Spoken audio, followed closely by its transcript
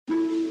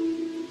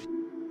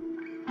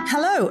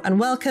Hello and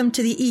welcome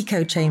to the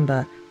Eco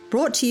Chamber,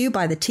 brought to you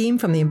by the team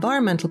from the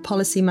environmental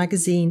policy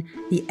magazine,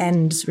 The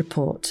ENDS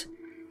Report.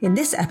 In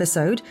this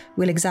episode,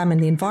 we'll examine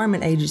the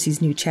Environment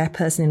Agency's new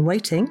chairperson in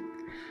waiting.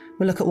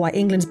 We'll look at why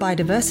England's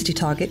biodiversity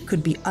target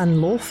could be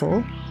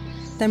unlawful.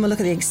 Then we'll look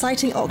at the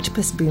exciting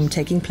octopus boom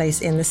taking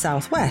place in the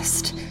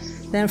southwest.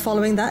 Then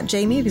following that,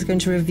 Jamie is going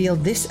to reveal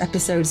this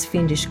episode's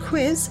fiendish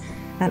quiz.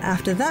 And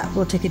after that,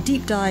 we'll take a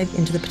deep dive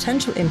into the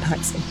potential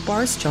impacts of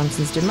Boris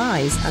Johnson's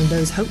demise and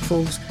those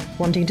hopefuls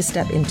wanting to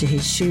step into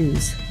his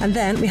shoes. And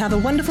then we have a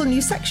wonderful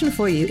new section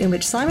for you in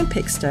which Simon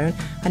Pickstone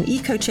and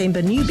Eco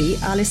Chamber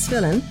newbie Alice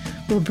Fillan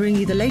will bring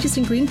you the latest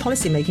in green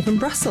policymaking from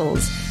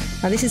Brussels.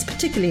 Now, this is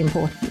particularly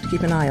important to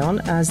keep an eye on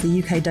as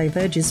the UK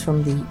diverges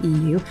from the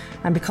EU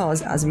and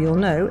because, as we all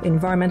know,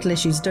 environmental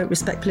issues don't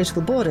respect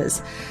political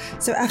borders.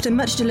 So after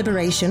much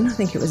deliberation, I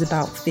think it was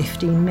about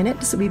 15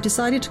 minutes, we've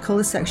decided to call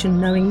this section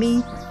Knowing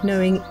Me,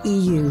 Knowing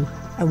EU.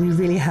 And we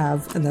really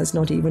have, and that's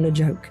not even a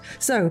joke.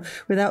 So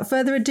without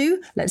further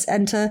ado, let's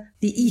enter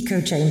the Eco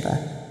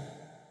Chamber.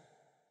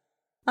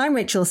 I'm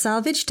Rachel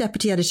Salvage,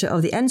 Deputy Editor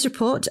of the ENDS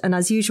Report, and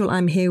as usual,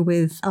 I'm here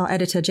with our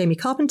editor, Jamie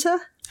Carpenter.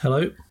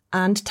 Hello.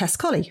 And Tess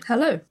Colley.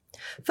 Hello.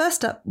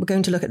 First up, we're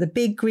going to look at the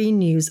big green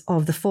news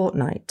of the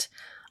fortnight.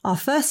 Our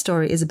first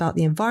story is about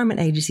the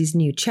Environment Agency's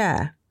new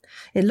chair.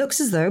 It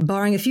looks as though,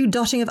 barring a few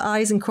dotting of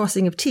I's and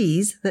crossing of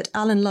T's, that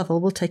Alan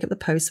Lovell will take up the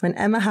post when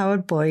Emma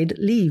Howard-Boyd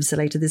leaves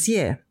later this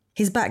year.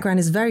 His background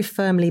is very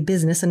firmly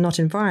business and not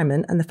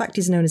environment, and the fact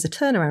he's known as a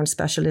turnaround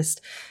specialist,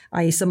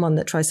 i.e. someone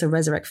that tries to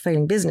resurrect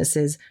failing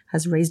businesses,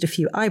 has raised a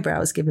few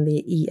eyebrows given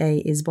the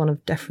EA is one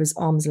of DEFRA's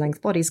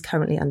arm's-length bodies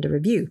currently under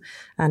review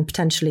and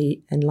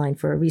potentially in line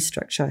for a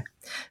restructure.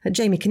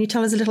 Jamie, can you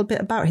tell us a little bit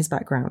about his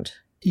background?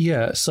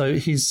 Yeah, so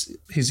he's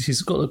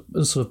got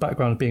a sort of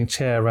background of being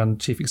chair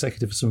and chief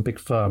executive of some big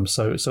firms.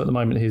 So at the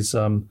moment he's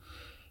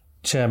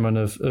chairman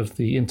of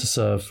the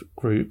Interserve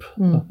Group,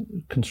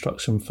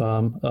 construction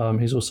firm.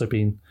 He's also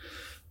been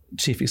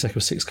chief executive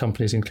of 6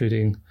 companies,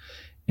 including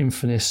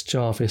Infinis,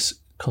 Jarvis,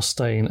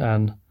 Costain,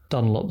 and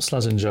Dunlop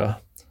Slazenger.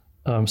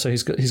 So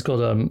he's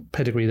got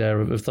pedigree there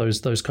of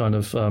those kind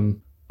of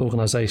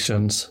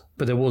organisations.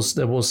 But there was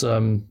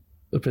a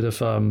bit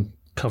of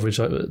coverage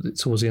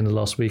towards the end of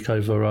last week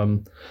over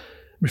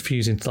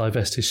refusing to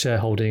divest his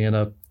shareholding in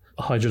a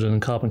hydrogen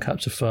and carbon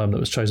capture firm that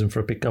was chosen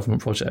for a big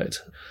government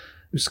project.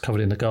 It was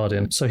covered in The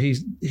Guardian. So he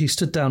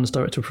stood down as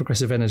Director of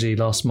Progressive Energy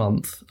last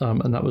month,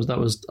 and that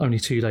was only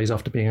 2 days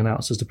after being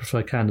announced as the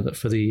preferred candidate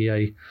for the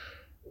EA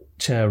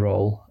chair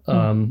role.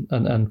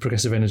 And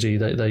Progressive Energy,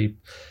 they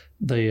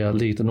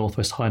lead the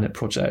Northwest HyNet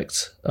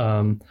project.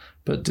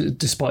 But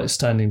despite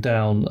standing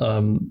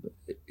down,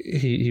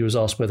 he was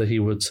asked whether he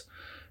would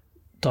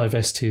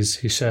divest his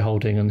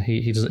shareholding, and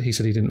he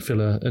said he didn't feel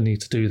a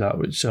need to do that,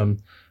 which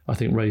I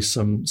think raised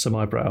some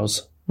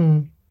eyebrows.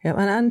 Yeah,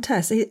 and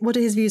Tess, what are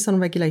his views on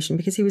regulation?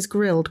 Because he was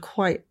grilled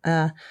quite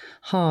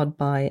hard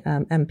by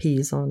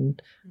MPs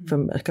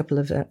from a couple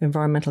of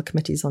environmental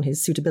committees on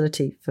his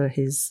suitability for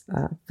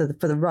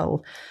the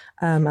role,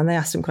 and they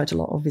asked him quite a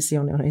lot, obviously,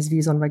 on his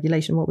views on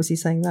regulation. What was he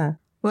saying there?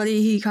 Well,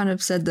 he kind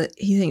of said that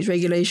he thinks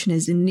regulation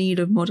is in need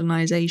of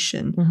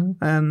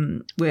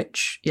modernisation,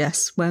 which,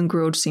 yes, when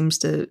grilled, seems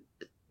to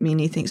mean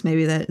he thinks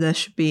maybe there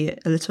should be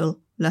a little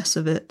less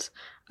of it.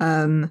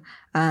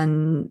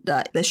 And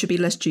that there should be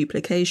less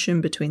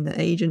duplication between the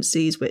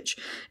agencies, which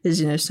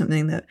is,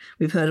 something that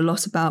we've heard a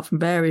lot about from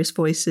various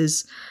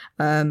voices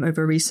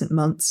over recent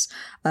months.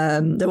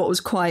 Though what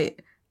was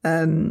quite,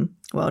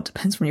 well, it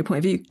depends from your point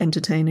of view,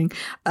 entertaining,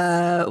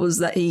 was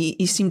that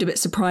he seemed a bit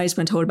surprised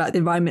when told about the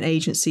Environment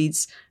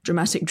Agency's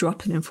dramatic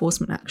drop in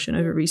enforcement action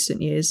over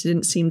recent years. He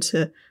didn't seem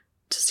to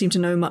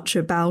know much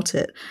about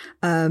it.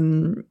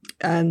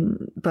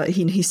 But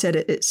he said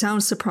it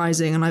sounds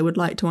surprising and I would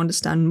like to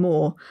understand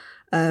more,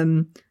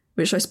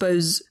 which I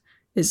suppose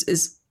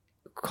is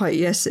quite,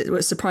 yes, it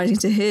was surprising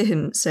to hear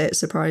him say it's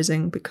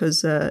surprising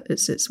because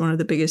it's one of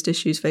the biggest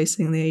issues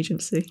facing the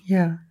agency.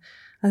 Yeah.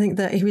 I think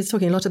that he was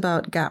talking a lot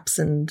about gaps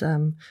and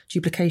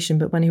duplication,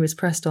 but when he was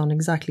pressed on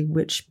exactly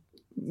which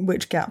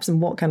gaps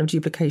and what kind of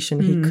duplication,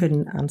 he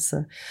couldn't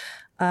answer.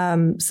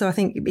 So I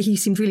think he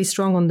seemed really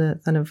strong on the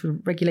kind of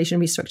regulation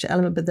restructure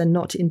element, but then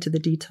not into the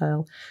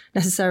detail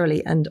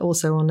necessarily, and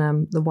also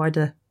on the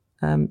wider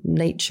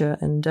nature.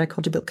 And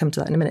Cotter will come to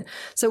that in a minute.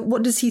 So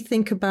what does he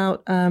think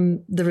about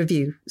the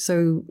review?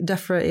 So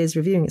DEFRA is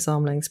reviewing its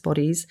arm's length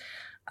bodies.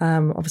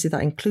 Obviously,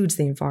 that includes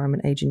the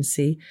Environment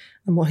Agency.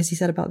 And what has he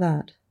said about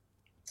that?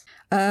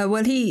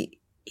 Well, he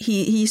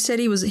said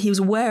he was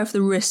aware of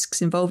the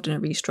risks involved in a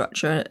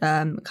restructure,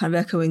 kind of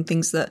echoing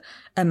things that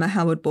Emma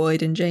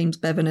Howard-Boyd and James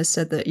Bevan has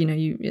said, that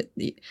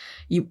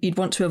you'd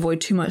want to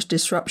avoid too much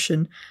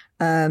disruption.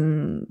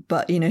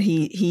 But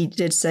he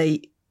did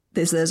say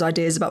there's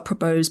ideas about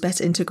proposed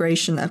better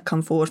integration that have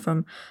come forward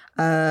from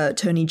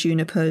Tony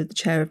Juniper, the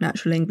chair of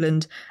Natural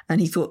England, and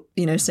he thought,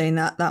 saying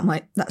that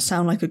might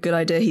sound like a good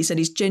idea. He said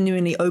he's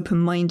genuinely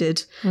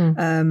open-minded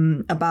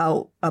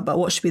about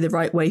what should be the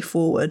right way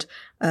forward,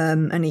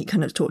 and he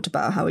kind of talked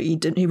about how he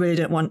really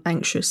didn't want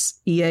anxious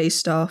EA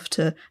staff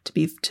to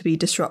be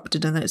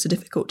disrupted, and that it's a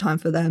difficult time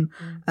for them.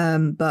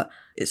 But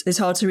it's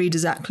hard to read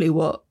exactly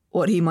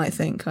what he might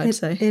think, I'd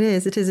say. It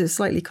is. It's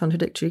slightly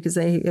contradictory because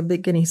at the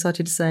beginning he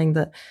started saying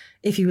that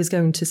if he was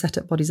going to set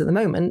up bodies at the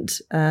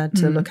moment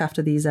to look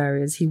after these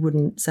areas, he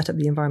wouldn't set up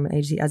the Environment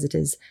Agency as it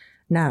is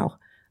now,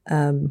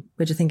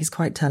 which I think is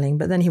quite telling.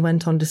 But then he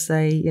went on to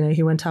say,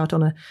 he went out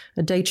on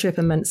a day trip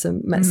and met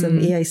some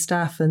EA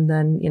staff, and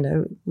then,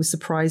 was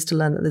surprised to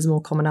learn that there's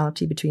more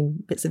commonality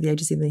between bits of the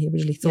agency than he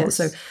originally thought. Yes.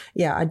 So,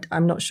 yeah,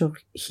 I'm not sure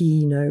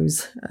he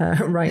knows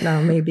right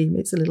now. Maybe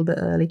it's a little bit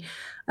early.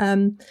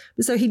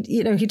 So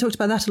he talked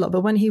about that a lot,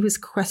 but when he was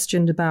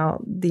questioned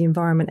about the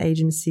Environment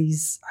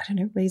Agency's,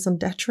 raison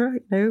d'etre,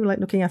 like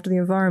looking after the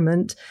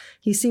environment,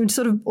 he seemed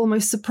sort of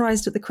almost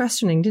surprised at the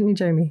questioning, didn't he,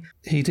 Jamie?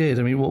 He did.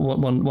 I mean,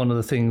 one of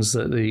the things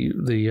that the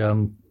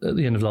at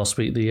the end of last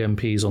week, the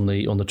MPs on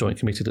the Joint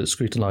Committee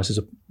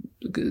that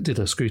did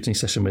a scrutiny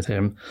session with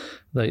him,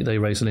 they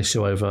raised an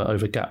issue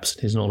over gaps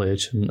in his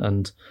knowledge,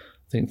 and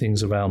I think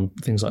things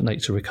like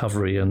nature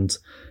recovery and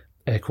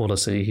air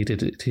quality, he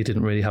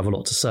didn't really have a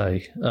lot to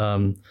say,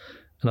 and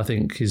I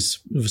think he's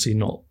obviously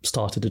not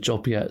started a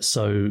job yet,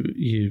 so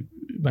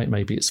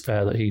maybe it's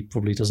fair that he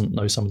probably doesn't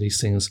know some of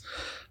these things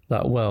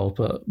that well,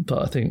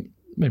 but I think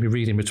maybe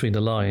reading between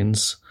the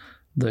lines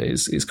that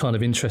it's kind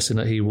of interesting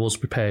that he was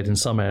prepared in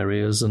some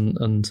areas,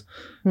 and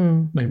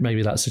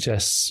maybe that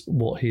suggests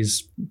what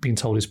he's been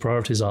told his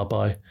priorities are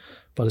by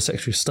the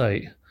Secretary of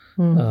State.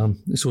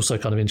 It's also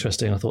kind of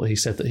interesting, I thought he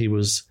said that he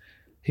was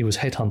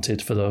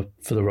headhunted for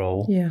the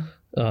role. Yeah.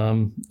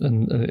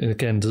 And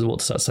again, what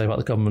does that say about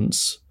the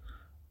government's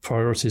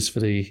priorities for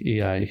the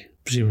EA?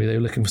 Presumably they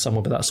were looking for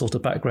someone with that sort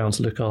of background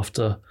to look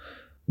after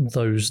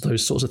those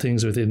sorts of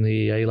things within the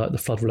EA, like the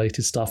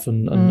flood-related stuff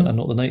and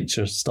not the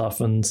nature stuff.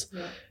 And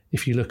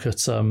if you look at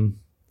some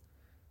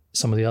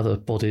of the other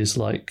bodies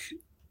like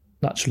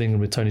Natural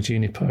England with Tony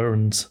Juniper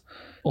and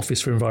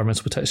Office for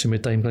Environmental Protection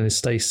with Dame Glenys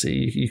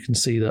Stacey, you can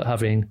see that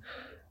having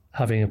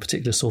a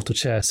particular sort of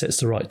chair sets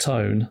the right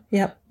tone.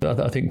 Yep. But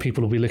I think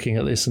people will be looking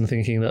at this and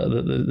thinking that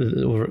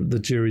the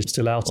jury's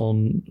still out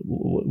on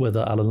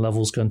whether Alan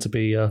Lovell's going to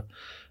be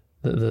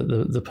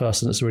the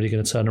person that's really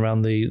going to turn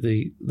around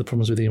the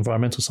problems with the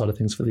environmental side of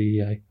things for the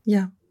EA.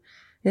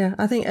 Yeah.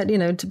 I think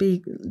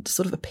to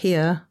sort of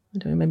appear, I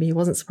don't know, maybe he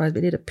wasn't surprised,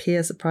 but he did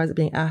appear surprised at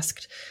being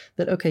asked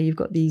that, okay, you've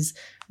got these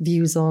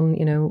views on,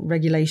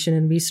 regulation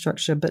and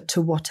restructure, but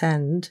to what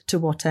end? To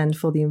what end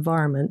for the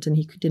environment? And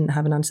he didn't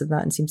have an answer to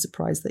that and seemed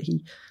surprised that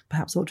he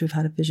perhaps ought to have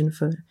had a vision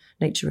for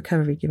nature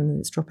recovery, given that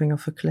it's dropping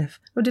off a cliff.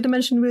 Or did I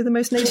mention we're the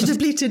most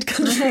nature-depleted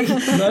country in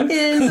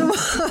the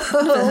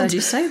world? I heard you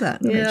say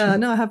that. Yeah,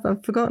 no,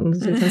 I've forgotten.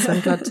 So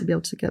I'm glad to be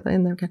able to get that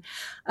in there. Okay.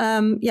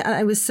 And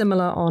it was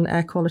similar on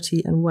air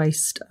quality and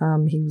waste.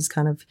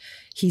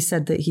 He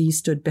said that he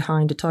stood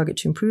behind a target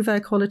to improve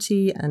air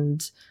quality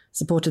and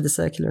supported the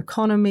circular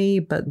economy,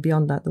 but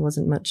beyond that, there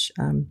wasn't much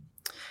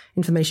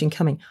information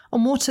coming.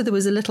 On water, there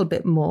was a little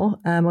bit more.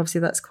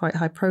 Obviously, that's quite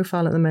high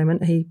profile at the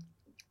moment. He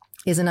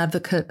is an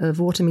advocate of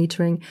water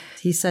metering.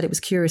 He said it was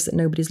curious that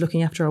nobody's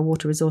looking after our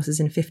water resources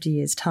in 50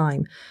 years'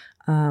 time,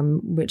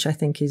 which I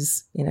think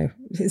is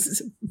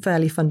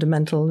fairly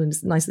fundamental, and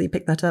it's nice that he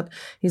picked that up.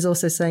 He's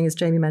also saying, as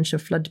Jamie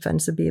mentioned, flood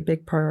defence would be a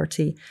big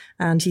priority,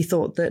 and he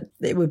thought that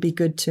it would be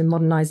good to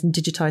modernise and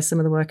digitise some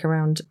of the work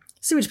around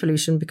sewage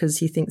pollution, because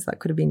he thinks that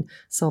could have been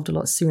solved a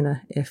lot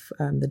sooner if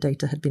the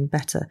data had been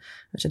better,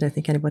 which I don't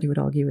think anybody would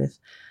argue with.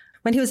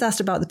 When he was asked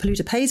about the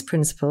polluter pays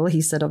principle,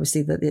 he said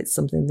obviously that it's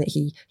something that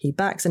he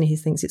backs, and he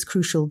thinks it's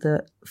crucial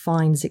that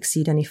fines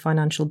exceed any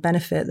financial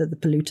benefit that the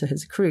polluter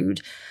has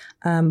accrued.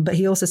 But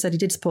he also said he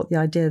did support the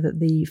idea that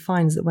the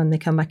fines, that when they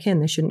come back in,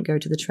 they shouldn't go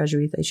to the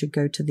Treasury, they should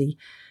go to the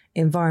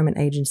Environment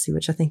Agency,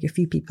 which I think a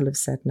few people have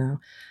said now.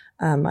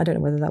 I don't know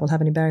whether that will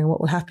have any bearing on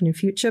what will happen in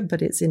future,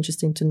 but it's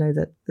interesting to know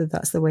that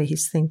that's the way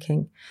he's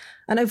thinking.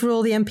 And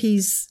overall, the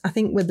MPs, I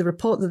think with the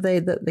report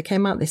that they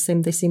came out, they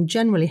seemed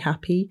generally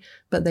happy,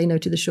 but they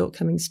noted the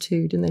shortcomings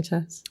too, didn't they,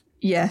 Tess?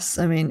 Yes,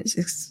 I mean,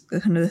 it's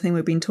kind of the thing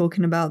we've been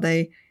talking about.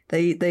 They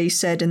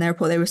said in their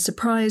report they were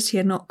surprised he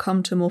had not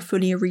come to more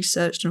fully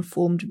researched and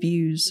formed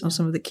views on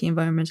some of the key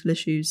environmental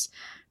issues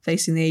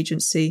facing the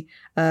agency,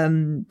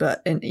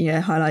 but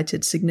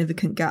highlighted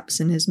significant gaps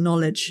in his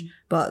knowledge,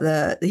 but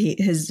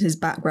his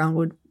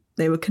background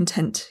they were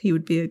content he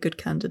would be a good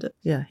candidate.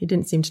 Yeah, he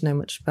didn't seem to know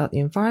much about the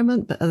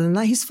environment, but other than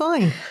that, he's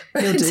fine.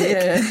 He'll do,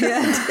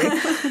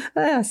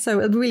 yeah. So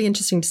it'll be really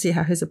interesting to see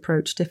how his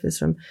approach differs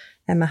from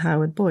Emma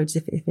Howard Boyd's,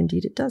 if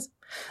indeed it does.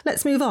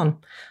 Let's move on.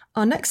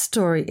 Our next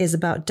story is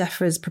about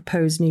DEFRA's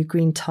proposed new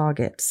green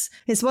targets.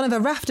 It's one of a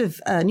raft of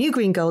new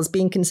green goals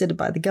being considered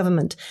by the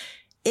government.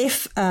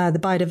 If the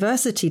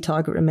biodiversity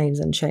target remains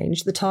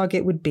unchanged, the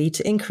target would be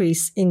to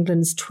increase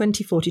England's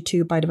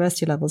 2042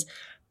 biodiversity levels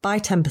by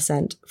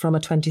 10% from a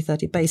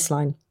 2030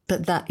 baseline.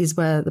 But that is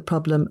where the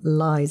problem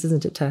lies,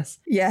 isn't it, Tess?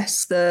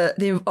 Yes,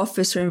 the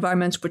Office for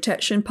Environmental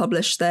Protection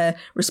published their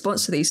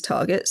response to these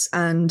targets,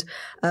 and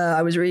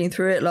I was reading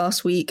through it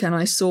last week, and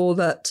I saw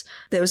that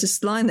there was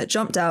this line that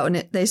jumped out,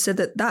 and they said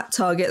that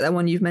target, that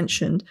one you've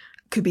mentioned,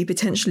 could be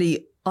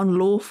potentially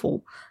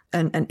unlawful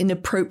and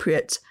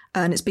inappropriate,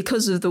 and it's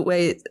because of the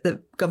way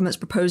the government's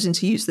proposing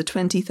to use the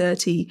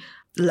 2030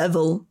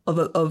 level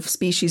of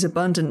species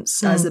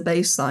abundance as the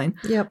baseline.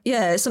 Yep.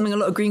 Yeah, it's something a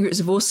lot of green groups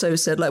have also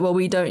said, like, well,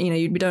 we don't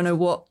know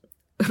what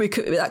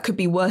that could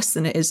be worse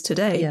than it is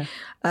today. Yeah.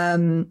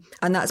 And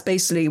that's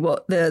basically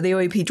what the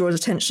OEP draws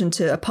attention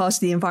to, a part of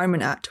the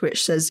Environment Act,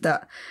 which says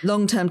that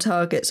long-term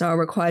targets are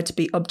required to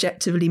be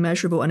objectively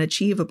measurable and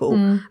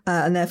achievable.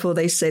 And therefore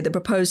they say the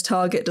proposed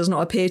target does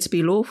not appear to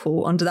be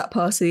lawful under that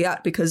part of the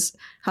Act, because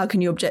how can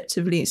you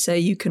objectively say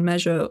you can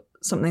measure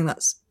something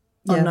that's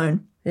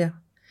unknown? Yeah.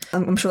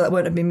 I'm sure that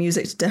won't have been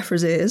music to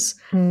DEFRA's ears.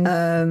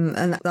 And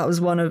that was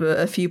one of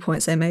a few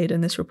points they made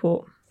in this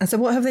report. And so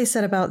what have they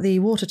said about the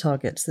water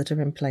targets that are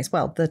in place?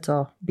 Well, that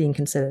are being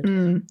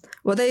considered.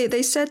 Well,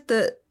 they said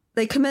that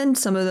they commend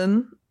some of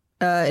them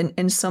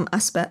in some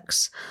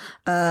aspects,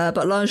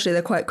 but largely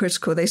they're quite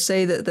critical. They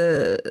say that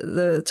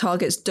the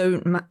targets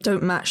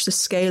don't match the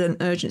scale and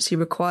urgency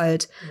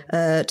required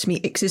to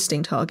meet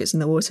existing targets in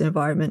the water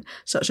environment,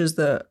 such as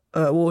the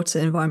water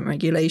environment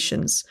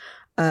regulations.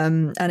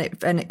 And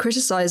it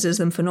criticises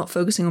them for not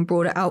focusing on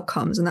broader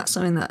outcomes, and that's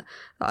something that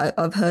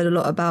I've heard a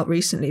lot about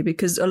recently,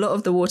 because a lot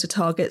of the water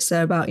targets,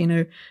 they're about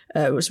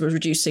was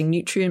reducing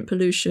nutrient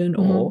pollution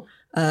or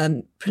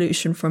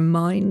pollution from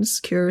mines.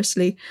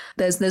 Curiously,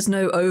 there's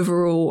no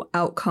overall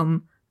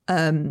outcome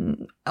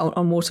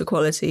on water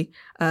quality,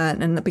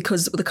 and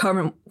because the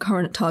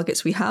current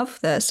targets we have,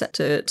 they're set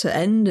to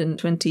end in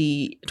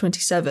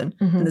 2027,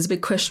 and there's a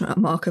big question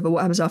mark over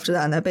what happens after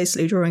that, and they're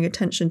basically drawing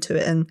attention to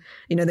it. And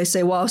they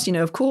say, whilst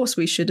of course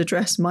we should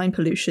address mine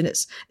pollution,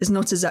 it's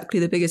not exactly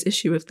the biggest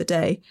issue of the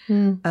day.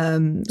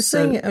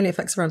 Saying it only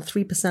affects around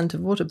 3% of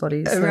water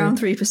bodies. Around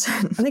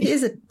 3%. I think it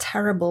is a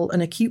terrible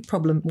and acute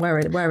problem where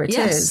it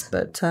is,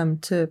 but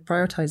to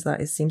prioritise that,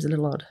 it seems a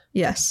little odd.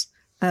 Yes.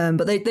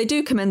 But they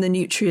do commend the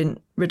nutrient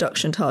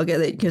reduction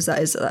target, because that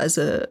is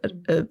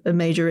a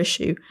major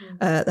issue.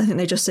 I think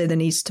they just say there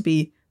needs to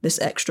be this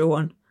extra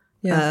one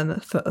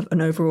for an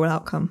overall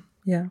outcome.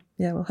 Yeah.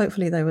 Well,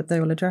 hopefully they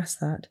will address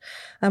that.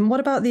 What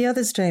about the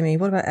others, Jamie?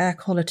 What about air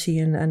quality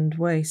and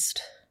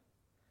waste?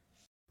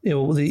 Yeah,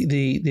 well,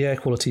 the air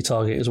quality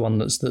target is one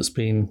that's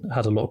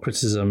had a lot of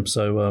criticism.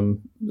 So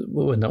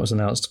when that was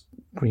announced,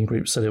 Green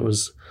Group said it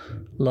was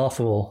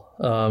laughable.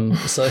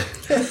 So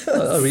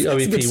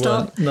OEP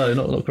weren't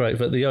not great,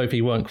 but the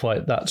OEP weren't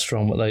quite that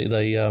strong. But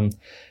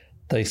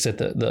they said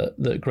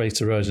that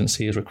greater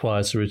urgency is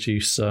required to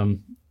reduce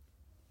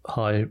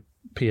high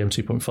PM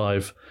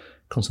 2.5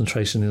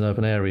 concentration in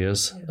urban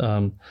areas.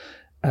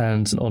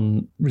 And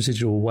on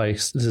residual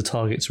waste, there's a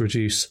target to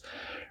reduce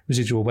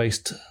residual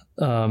waste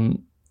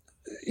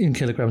in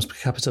kilograms per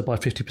capita by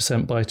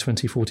 50% by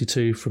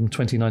 2042 from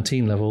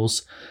 2019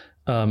 levels.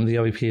 The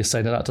OEP is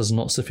saying that does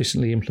not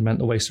sufficiently implement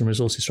the waste and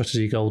resources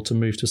strategy goal to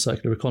move to a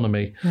circular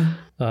economy.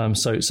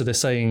 So they're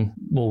saying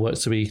more work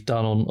to be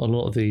done on a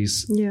lot of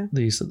these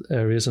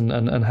areas,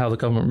 and how the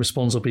government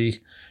responds will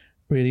be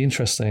really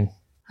interesting.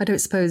 I don't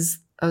suppose,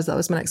 that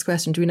was my next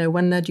question. Do we know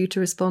when they're due to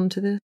respond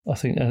to this? I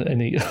think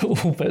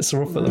all bets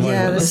are off at the moment.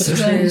 Yeah, that's true.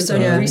 It's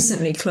only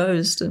recently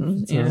closed,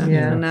 and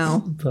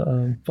now. But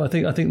I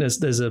think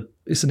there's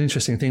it's an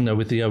interesting thing though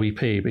with the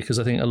OEP, because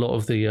I think a lot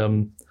of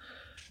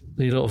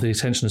the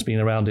attention has been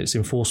around its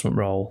enforcement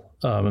role,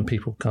 and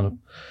people kind of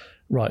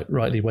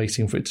rightly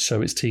waiting for it to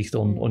show its teeth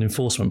on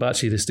enforcement. But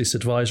actually, this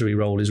advisory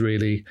role is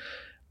really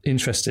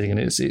interesting, and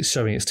it's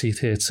showing its teeth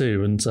here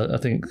too. And I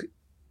think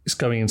it's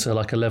going into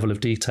like a level of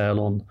detail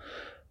on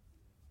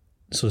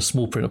sort of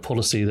small print of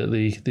policy that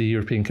the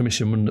European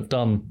Commission wouldn't have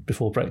done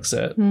before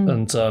Brexit,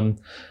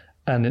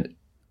 and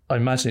I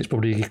imagine it's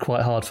probably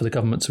quite hard for the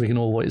government to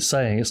ignore what it's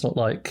saying. It's not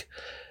like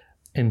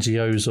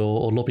NGOs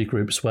or lobby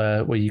groups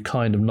where you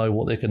kind of know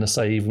what they're going to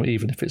say, even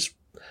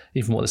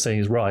what they're saying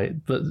is right.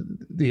 But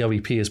the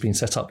OEP has been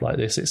set up like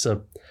this. It's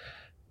a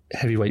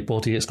heavyweight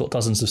body. It's got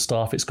dozens of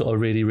staff. It's got a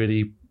really,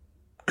 really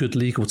good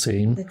legal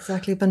team.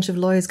 Exactly, a bunch of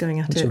lawyers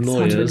going at it. It's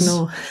hard to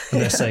ignore.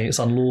 And they're saying it's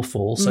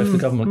unlawful. So if the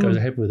government goes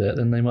ahead with it,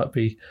 then they might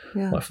find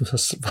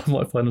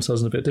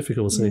themselves in a bit of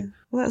difficulty. Yeah.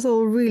 Well, that's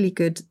all really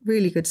good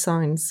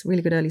signs,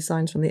 really good early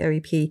signs from the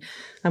OEP,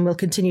 and we'll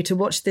continue to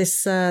watch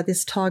this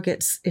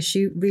targets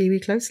issue really,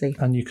 really closely.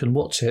 And you can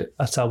watch it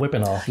at our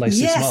webinar later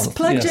this month.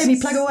 Plug,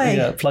 Jamie, plug away.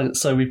 Yeah, plug.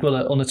 So we've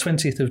got on the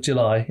 20th of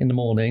July in the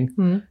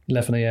morning,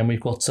 11 a.m. We've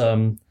got.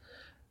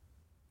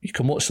 You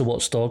can watch the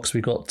Watchdogs.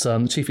 We've got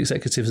the Chief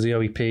Executive of the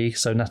OEP,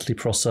 so Natalie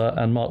Prosser,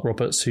 and Mark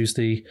Roberts, who's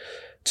the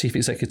Chief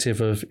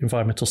Executive of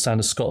Environmental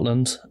Standards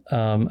Scotland,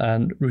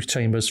 and Ruth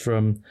Chambers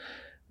from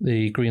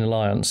the Green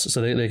Alliance. So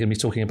they're going to be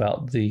talking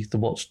about the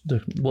Watchdogs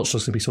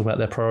going to be talking about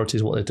their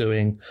priorities, what they're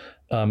doing.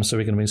 So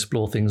we're going to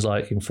explore things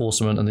like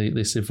enforcement and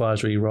this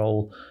advisory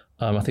role,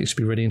 I think it should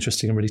be really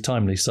interesting and really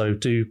timely. So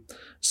do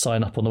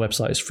sign up on the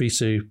website. It's free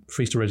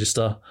to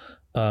register.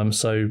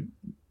 So it'd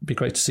be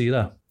great to see you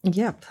there.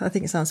 Yep, I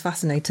think it sounds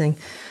fascinating.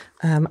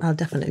 I'll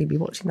definitely be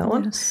watching that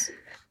one. Yes.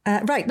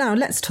 Right, now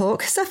let's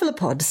talk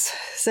cephalopods.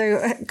 So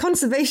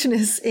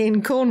conservationists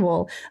in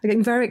Cornwall are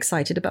getting very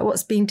excited about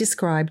what's being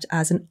described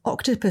as an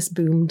octopus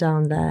boom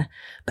down there.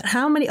 But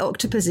how many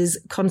octopuses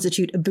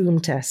constitute a boom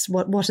test?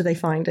 What are they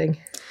finding?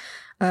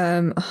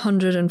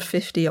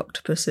 150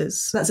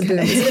 octopuses. That's a boom.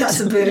 That's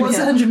a boom. What's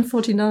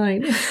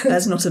 149?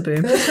 That's not a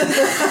boom.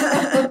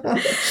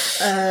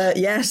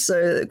 Yes,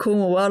 so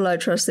Cornwall Wildlife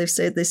Trust, they've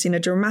said they've seen a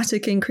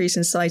dramatic increase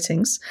in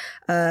sightings,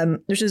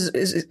 which is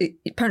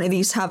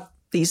apparently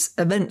these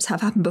events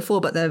have happened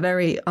before, but they're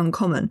very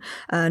uncommon.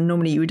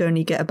 Normally you would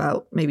only get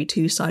about maybe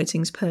 2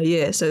 sightings per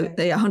year. So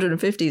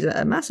 150 is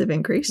a massive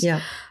increase.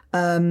 Yeah.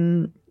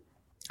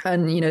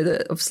 And,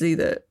 obviously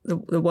the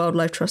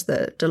Wildlife Trust,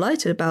 they're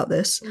delighted about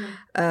this.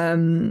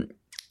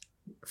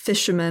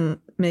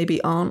 Fishermen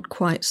maybe aren't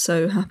quite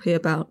so happy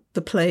about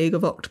the plague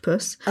of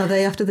octopus. Are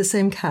they after the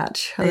same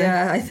catch?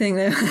 I think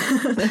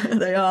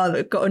they are.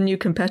 They've got a new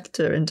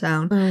competitor in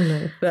town. Oh,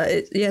 no. But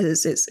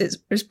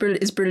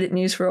it's brilliant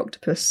news for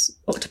octopuses,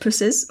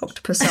 octopusi,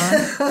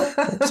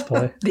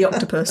 the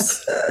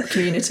octopus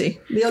community.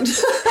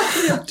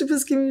 The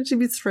octopus community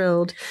be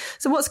thrilled.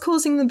 So what's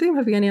causing the boom?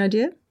 Have you any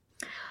idea?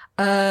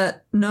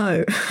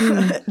 No.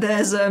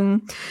 There's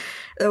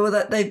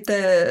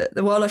the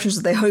wildlife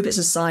trust, they hope it's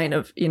a sign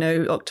of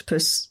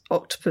octopus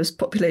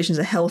populations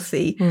are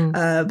healthy,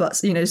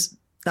 but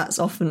that's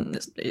often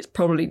it's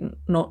probably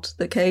not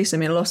the case. I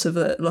mean, a lot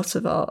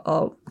of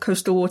our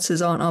coastal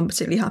waters aren't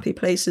particularly happy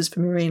places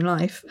for marine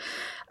life.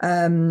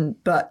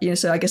 But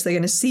so I guess they're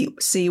going to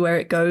see where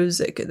it goes.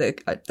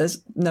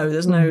 There's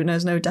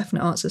no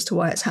definite answer as to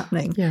why it's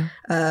happening. Yeah.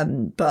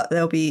 But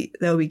they'll be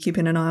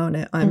keeping an eye on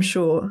it, I'm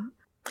sure.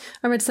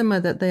 I read somewhere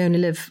that they only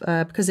live,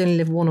 because they only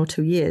live 1 or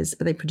 2 years,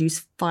 but they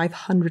produce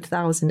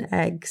 500,000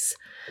 eggs.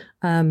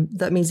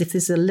 That means if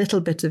there's a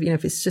little bit of,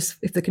 if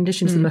the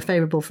conditions for them are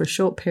favourable for a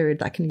short period,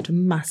 that can lead to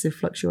massive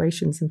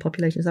fluctuations in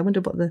populations. I wonder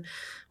what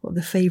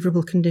the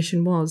favourable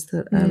condition was.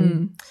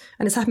 And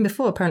it's happened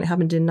before. Apparently it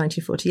happened in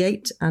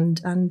 1948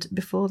 and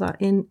before that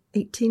in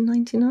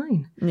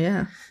 1899.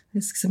 Yeah.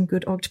 There's some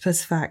good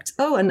octopus fact.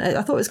 Oh, and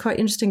I thought it was quite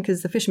interesting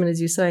because the fishermen,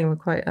 as you were saying, were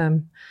quite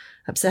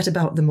upset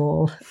about them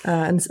all.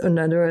 And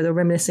they're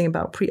reminiscing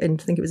about, and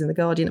I think it was in The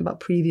Guardian, about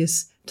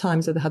previous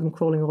times where they had them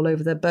crawling all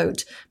over their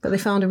boat. But they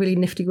found a really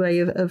nifty way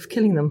of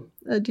killing them.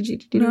 Did you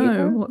read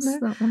that? What's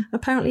that one?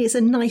 Apparently it's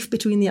a knife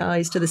between the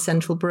eyes to the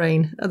central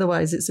brain.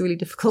 Otherwise it's really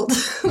difficult.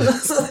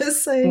 That's what they're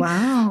saying.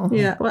 Wow.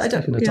 Yeah. Well, it's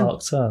taking a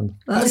dark turn.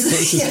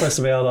 This is supposed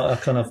to be a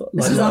kind of like...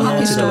 This is a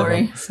happy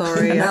story.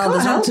 Sorry. And now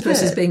the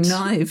octopus is being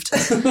knifed.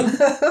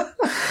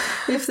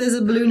 If there's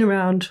a balloon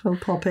around, I'll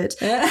pop it.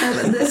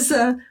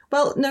 Yeah.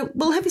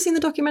 Well, have you seen the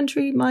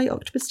documentary, My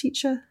Octopus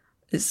Teacher?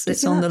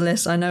 It's on the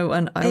list, I know,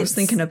 and I was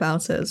thinking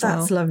about it as well.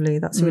 That's lovely.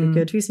 That's really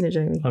good. Have you seen it,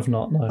 Jamie? I've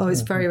not, no. Oh,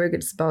 it's very, very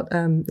good. It's about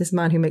this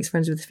man who makes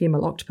friends with a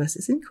female octopus.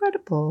 It's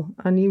incredible.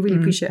 And you really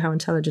appreciate how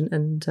intelligent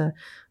and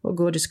what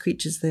gorgeous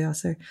creatures they are.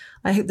 So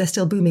I hope they're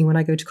still booming when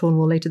I go to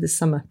Cornwall later this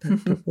summer,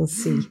 but we'll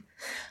see.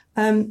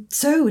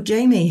 So,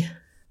 Jamie,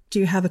 do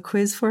you have a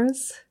quiz for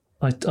us?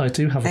 I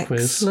do have a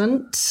quiz.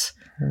 Excellent.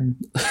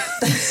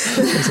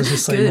 Let's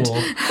just say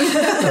more.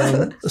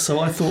 So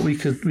I thought we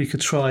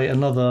could try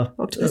another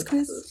octopus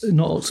quiz.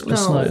 Not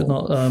octopus, no,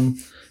 not.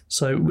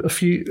 So a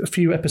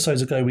few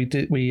episodes ago we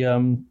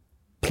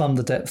plumbed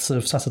the depths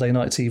of Saturday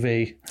night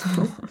TV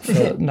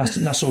for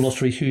National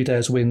Lottery Who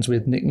Dares Wins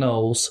with Nick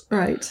Knowles.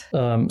 Right.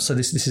 So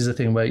this is a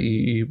thing where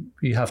you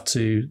have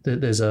to.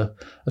 There's a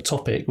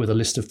topic with a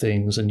list of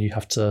things, and you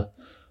have to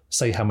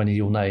say how many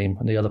you'll name,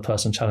 and the other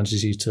person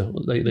challenges you to.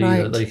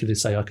 They could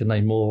say I can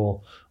name more,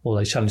 or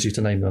they challenge you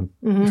to name them.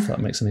 If that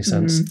makes any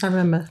sense. I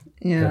remember.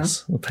 Yeah.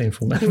 Yes, a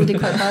painful memory. I think we did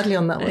quite badly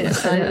on that one.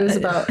 It was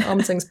about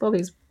arms length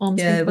bodies.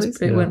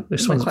 It went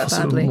quite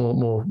badly.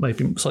 More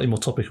maybe slightly more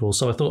topical.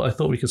 So I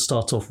thought we could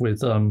start off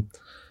with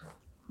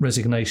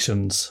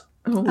resignations.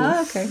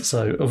 Oh, okay.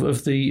 So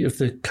of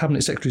the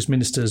cabinet secretaries,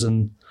 ministers,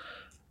 and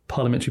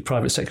parliamentary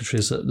private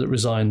secretaries that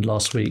resigned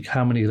last week,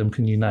 how many of them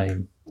can you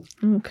name?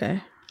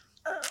 Okay.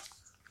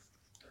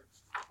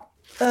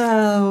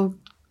 Oh.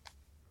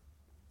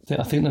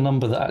 I think the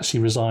number that actually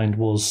resigned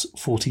was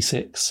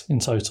 46 in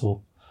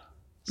total.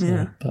 So,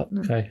 yeah. But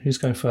okay, who's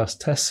going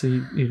first? Tess, are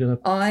you going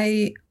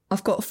to...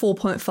 I've got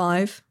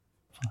 4.5.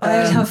 I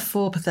only have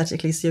 4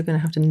 pathetically, so you're going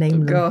to have to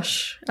name them.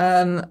 Gosh.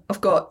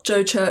 I've got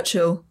Joe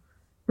Churchill,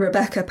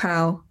 Rebecca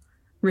Powell,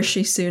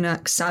 Rishi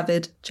Sunak,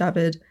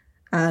 Javid,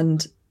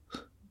 and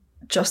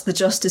just the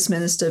Justice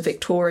Minister,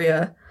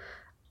 Victoria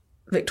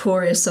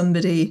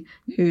somebody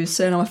whose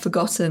surname I've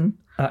forgotten.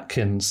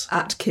 Atkins.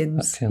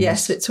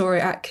 Yes,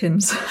 Victoria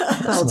Atkins.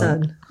 Well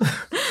done.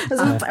 It was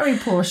a very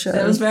poor show.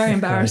 It was very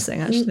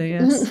embarrassing, actually,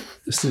 yes.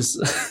 This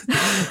is...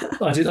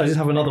 I did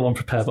have another one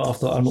prepared, but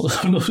after I'm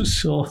not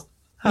sure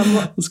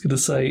I was going to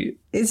say...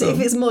 If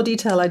it's more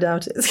detail, I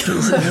doubt it.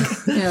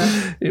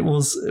 Yeah.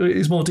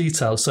 It's more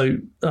detail. So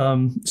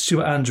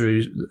Stuart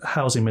Andrews,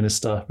 housing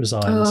minister,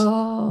 resigned.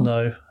 Oh.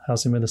 No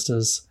housing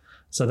ministers.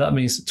 So that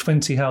means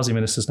 20 housing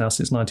ministers now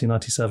since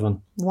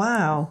 1997.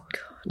 Wow.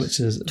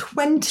 Which is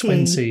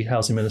 20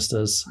 housing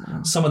ministers.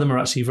 Wow. Some of them are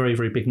actually very,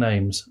 very big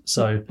names.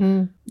 So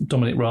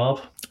Dominic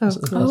Raab. God.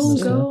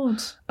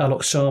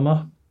 Alok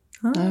Sharma.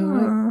 Oh,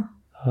 right.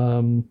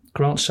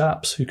 Grant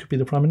Shapps, who could be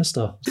the Prime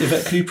Minister.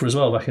 Yvette Cooper as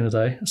well back in the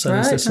day. So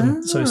there's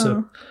some, so it's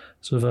a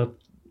sort of a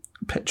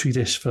petri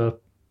dish for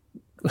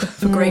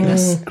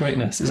greatness.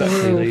 Greatness,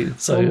 exactly.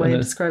 One way of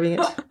describing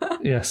it.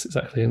 Yes,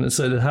 exactly. And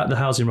so the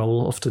housing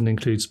role often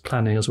includes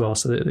planning as well.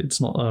 So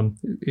it's not,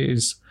 it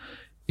is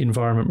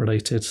environment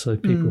related. So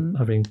people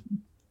having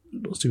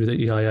lots to do with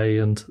the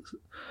EIA and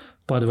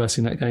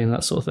biodiversity net gain,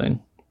 that sort of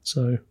thing.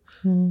 So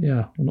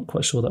yeah, I'm not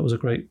quite sure that was a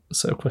great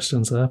set of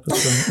questions there,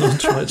 but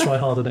I'll try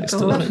harder next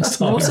time.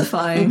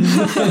 Mortifying.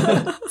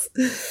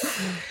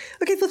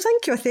 Okay, well,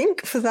 thank you, I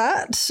think, for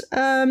that.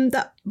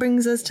 That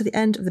brings us to the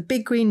end of the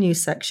Big Green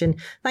News section.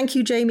 Thank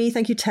you, Jamie.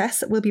 Thank you,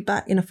 Tess. We'll be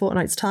back in a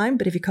fortnight's time,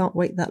 but if you can't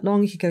wait that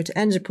long, you can go to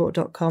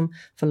endsreport.com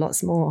for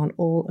lots more on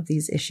all of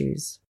these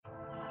issues.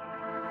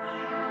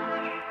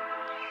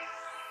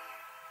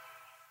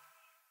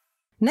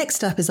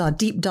 Next up is our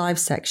deep dive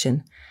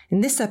section.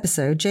 In this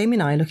episode, Jamie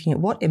and I are looking at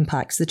what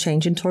impacts the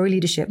change in Tory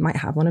leadership might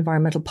have on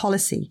environmental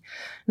policy.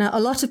 Now, a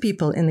lot of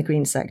people in the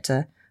green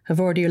sector have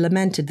already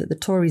lamented that the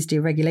Tories'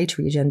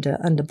 deregulatory agenda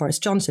under Boris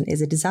Johnson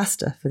is a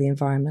disaster for the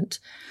environment.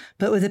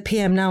 But with the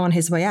PM now on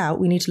his way out,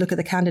 we need to look at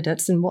the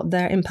candidates and what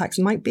their impacts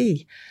might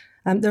be.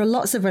 There are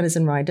lots of runners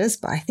and riders,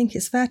 but I think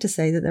it's fair to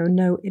say that there are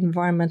no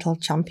environmental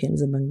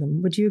champions among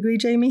them. Would you agree,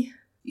 Jamie?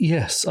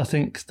 Yes, I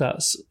think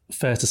that's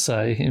fair to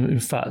say. In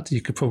fact,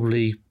 you could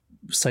probably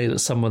say that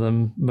some of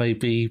them may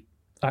be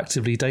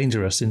actively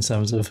dangerous in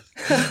terms of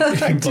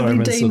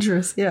environmental.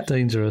 Dangerous, yeah.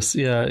 Dangerous,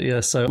 yeah.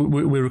 So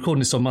we're recording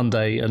this on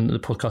Monday and the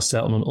podcast is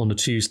out on a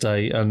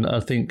Tuesday. And I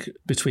think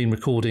between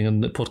recording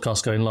and the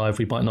podcast going live,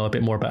 we might know a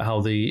bit more about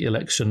how the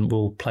election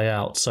will play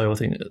out. So I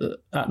think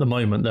at the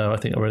moment there, I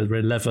think there are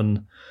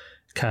 11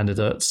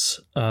 candidates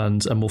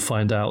and we'll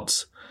find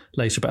out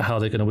later about how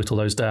they're going to whittle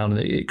those down.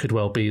 And it could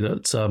well be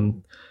that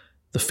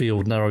the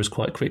field narrows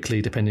quite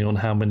quickly depending on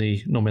how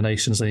many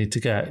nominations they need to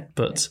get.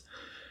 But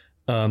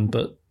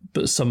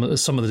some of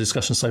the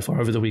discussion so far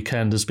over the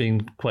weekend has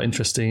been quite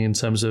interesting in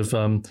terms of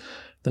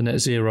the net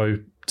zero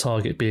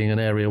target being an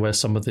area where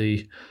some of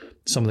the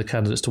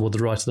candidates toward the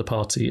right of the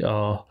party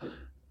are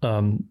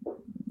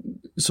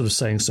sort of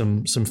saying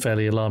some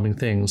fairly alarming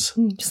things.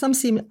 Some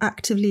seem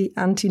actively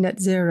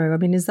anti-net zero. I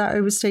mean, is that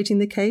overstating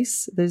the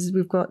case?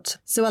 We've got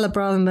Suella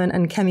Braverman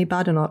and Kemi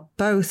Badenoch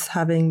both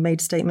having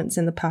made statements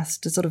in the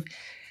past to sort of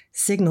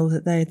signal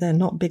that they're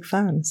not big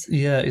fans.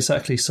 Yeah,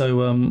 exactly. So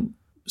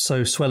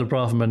Suella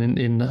Braverman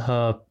in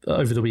her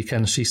over the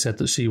weekend, she said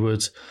that she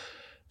would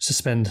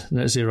suspend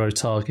net zero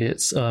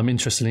targets.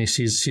 Interestingly,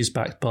 she's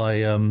backed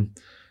by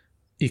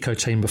Eco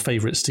Chamber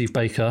favourite Steve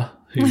Baker,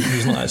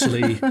 who's not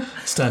actually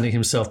standing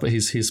himself, but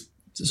he's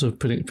sort of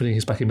putting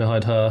his backing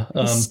behind her.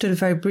 He stood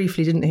very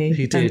briefly, didn't he?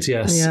 He did,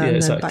 yes. Yeah,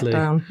 exactly.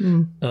 Back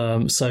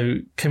down. So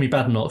Kemi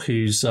Badenoch,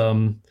 who's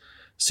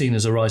seen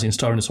as a rising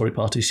star in the Tory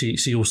party,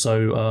 she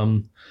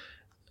also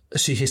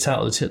she hit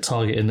out the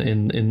target in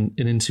an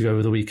interview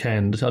over the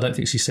weekend. I don't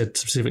think she said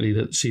specifically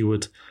that she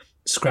would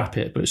scrap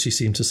it, but she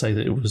seemed to say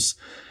that it was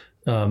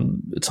a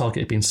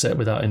target had been set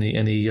without any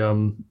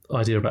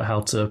idea about how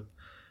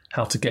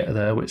to get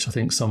there, which I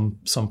think some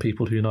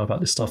people who know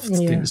about this stuff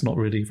think is not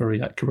really a very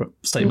accurate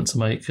statement to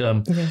make.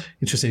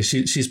 Interesting.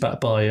 She's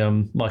backed by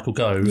Michael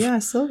Gove. Yeah, I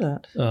saw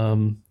that.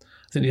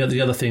 I think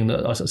the other thing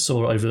that I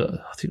saw over,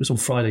 I think it was on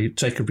Friday,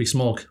 Jacob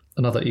Rees-Mogg,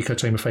 another Eco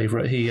Chamber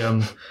favourite,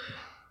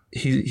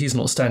 he's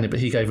not standing, but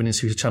he gave an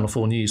interview to Channel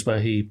 4 News where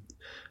he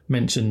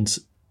mentioned,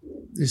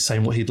 he's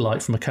saying what he'd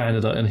like from a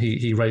candidate, and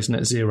he raised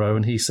net zero,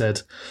 and he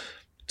said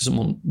doesn't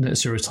want net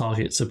zero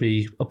target to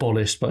be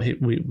abolished, but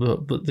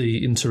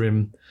the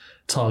interim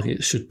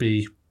target should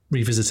be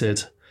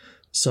revisited.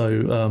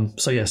 So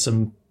yeah,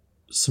 some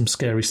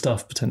scary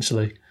stuff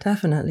potentially.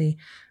 Definitely.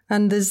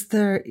 And it's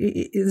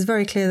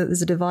very clear that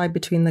there's a divide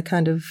between the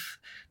kind of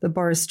the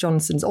Boris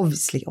Johnsons,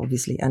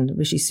 obviously, and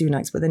Rishi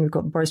Sunak's, but then we've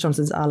got Boris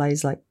Johnson's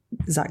allies like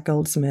Zach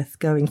Goldsmith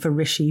going for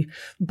Rishi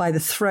by the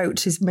throat.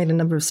 He's made a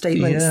number of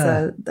statements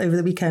over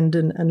the weekend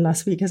and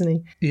last week, hasn't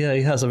he? Yeah,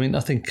 he has. I mean, I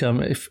think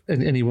if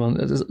anyone,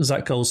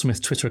 Zach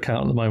Goldsmith's Twitter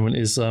account at the moment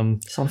is...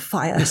 it's on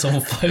fire. It's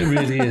on fire, it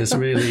really is.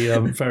 Really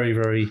very,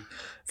 very,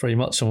 very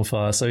much on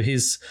fire. So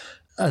he's,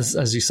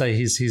 as you say,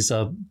 he's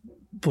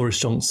Boris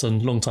Johnson,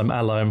 longtime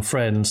ally and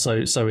friend. So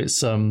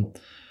it's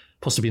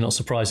possibly not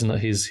surprising that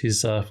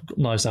he's got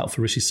knives out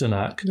for Rishi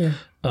Sunak. Yeah.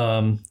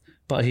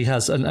 But he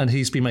has, and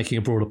he's been making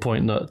a broader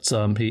point that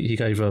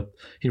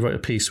he wrote a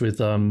piece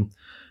with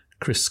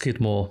Chris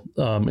Skidmore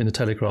in the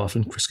Telegraph,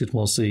 and Chris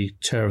Skidmore's the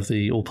chair of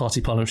the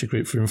All-Party Parliamentary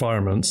Group for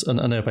Environment,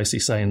 and they're basically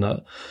saying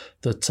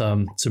that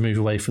to move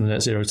away from the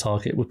net zero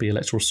target would be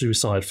electoral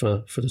suicide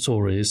for the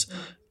Tories.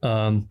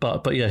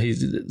 But yeah,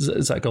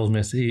 Zach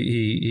Goldsmith.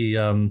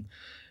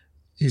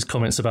 His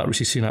comments about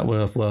Rishi Sunak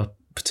were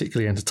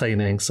particularly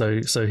entertaining.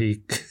 So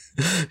he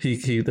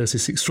there's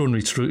this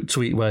extraordinary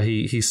tweet where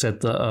he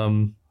said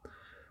that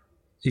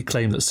he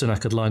claimed that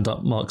Sunak had lined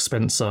up Mark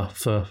Spencer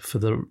for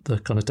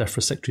the kind of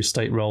DEFRA Secretary of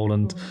State role,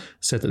 and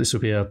said that this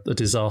would be a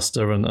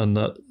disaster, and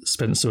that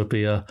Spencer would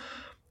be a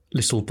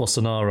little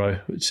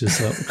Bolsonaro, which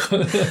is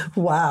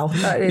wow,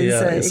 that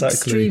is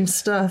extreme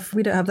stuff.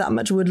 We don't have that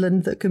much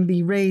woodland that can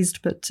be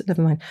raised, but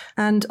never mind.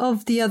 And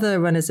of the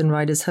other runners and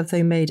riders, have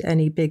they made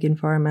any big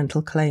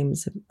environmental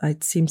claims?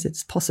 It seems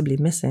it's possibly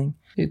missing.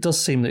 It does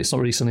seem that it's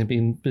not recently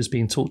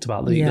been talked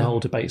about. The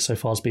whole debate so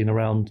far has been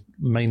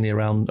mainly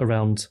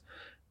around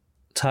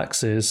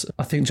taxes.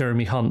 I think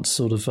Jeremy Hunt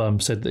sort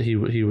of said that he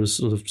was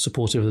sort of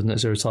supportive of the net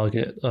zero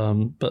target,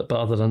 but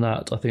other than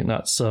that, I think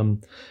that's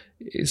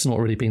it's not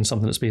really been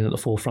something that's been at the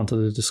forefront of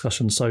the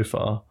discussion so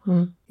far.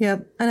 Yeah,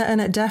 and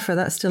at DEFRA,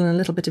 that's still in a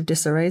little bit of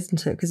disarray,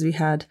 isn't it? Because we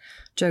had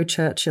Jo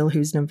Churchill,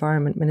 who's an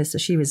environment minister.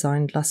 She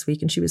resigned last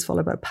week, and she was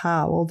followed by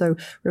Powell. Although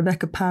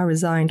Rebecca Powell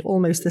resigned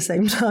almost the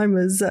same time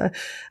as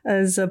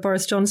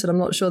Boris Johnson, I'm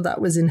not sure that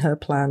was in her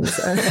plans.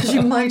 She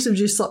might have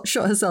just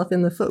shot herself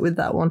in the foot with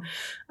that one.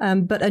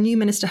 But a new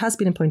minister has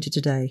been appointed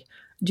today.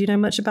 Do you know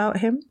much about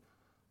him?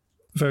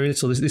 Very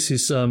little. This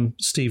is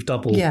Steve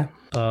Double. Yeah.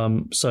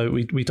 So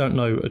we don't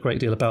know a great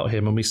deal about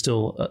him, and we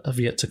still have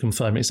yet to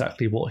confirm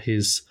exactly what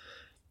his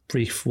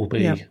brief will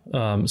be.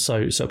 Yeah.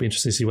 So it'll be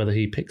interesting to see whether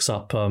he picks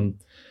up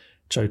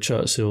Jo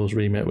Churchill's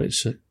remit,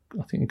 which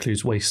I think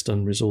includes waste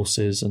and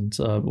resources, and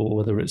or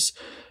whether it's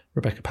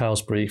Rebecca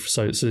Powell's brief.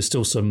 So there's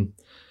still some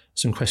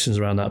questions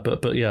around that.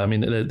 But yeah, I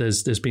mean,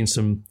 there's been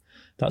some.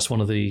 That's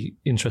one of the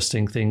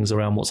interesting things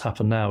around what's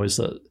happened now, is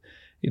that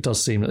it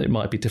does seem that it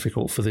might be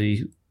difficult for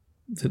the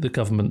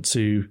government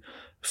to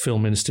fill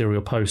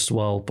ministerial posts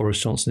while Boris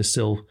Johnson is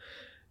still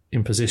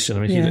in position.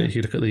 I mean, if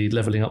you look at the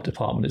Levelling Up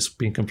department, it's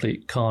been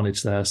complete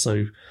carnage there.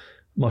 So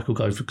Michael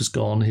Gove has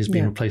gone, he's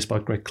been replaced by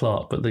Greg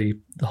Clark, but the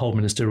whole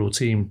ministerial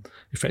team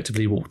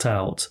effectively walked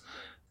out.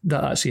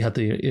 That actually had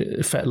the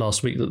effect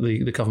last week that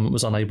the government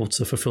was unable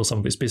to fulfil some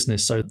of its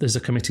business. So there's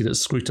a committee that's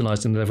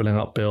scrutinising the Levelling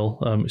Up bill,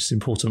 which is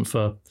important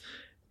for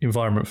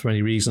environment for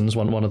many reasons.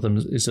 One of them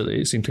is that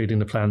it's including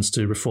the plans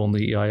to reform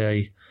the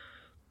EIA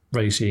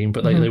regime,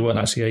 but they weren't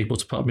actually able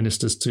to put up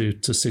ministers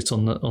to sit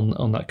on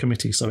that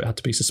committee, so it had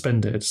to be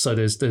suspended. So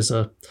there's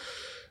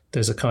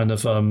a kind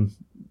of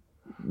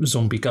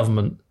zombie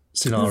government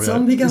scenario.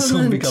 Zombie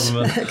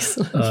government.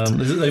 Excellent.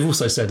 They've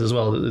also said as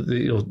well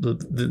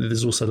that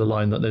there's also the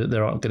line that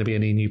there aren't going to be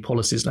any new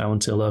policies now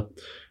until a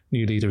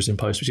new leader is in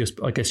post, which is,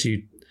 I guess,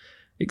 you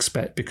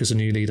expect because a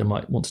new leader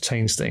might want to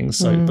change things.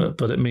 So,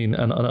 but it mean,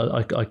 and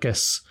I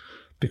guess,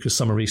 because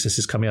summer recess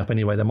is coming up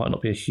anyway, there might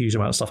not be a huge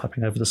amount of stuff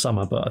happening over the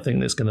summer, but I think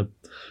there's going to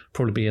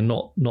probably be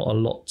not a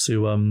lot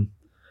to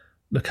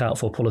look out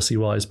for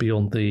policy-wise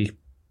beyond the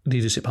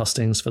leadership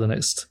hustings for the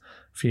next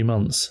few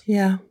months.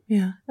 Yeah.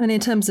 And in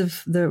terms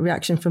of the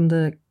reaction from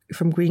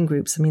green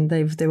groups, I mean,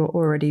 they were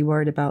already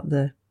worried about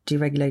the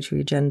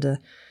deregulatory agenda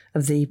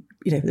of the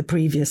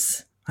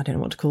previous, I don't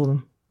know what to call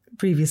them,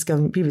 previous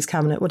government, previous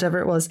cabinet, whatever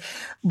it was,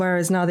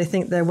 whereas now they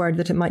think they're worried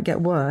that it might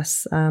get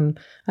worse. I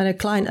know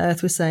Client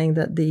Earth was saying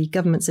that the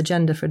government's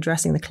agenda for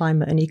addressing the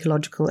climate and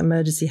ecological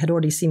emergency had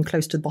already seemed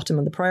close to the bottom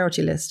of the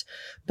priority list,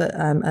 but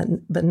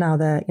now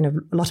they're,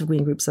 a lot of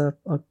green groups are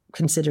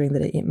considering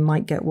that it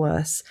might get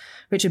worse.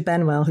 Richard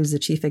Benwell, who's the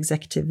chief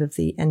executive of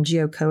the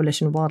NGO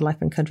Coalition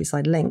Wildlife and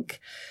Countryside Link,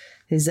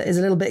 is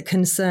a little bit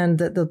concerned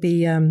that there'll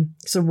be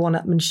sort of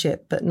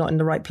one-upmanship, but not in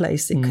the right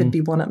place. It could be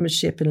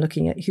one-upmanship in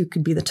looking at who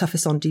could be the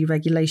toughest on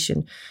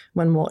deregulation,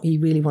 when what he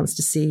really wants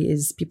to see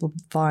is people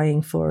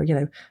vying for,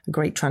 a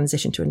great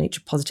transition to a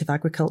nature-positive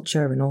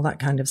agriculture and all that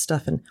kind of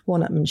stuff, and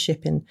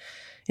one-upmanship in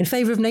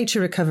favour of nature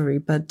recovery.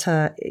 But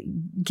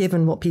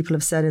given what people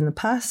have said in the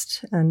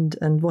past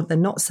and what they're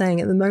not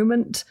saying at the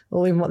moment,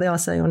 or even what they are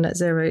saying on net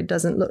zero, it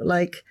doesn't look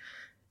like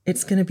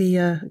it's going to be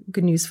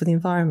good news for the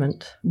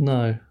environment.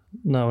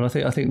 No, and I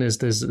think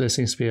there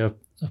seems to be a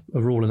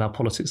rule in our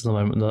politics at the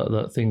moment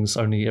that things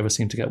only ever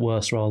seem to get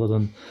worse rather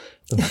than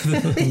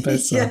better.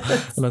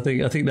 Yes. And I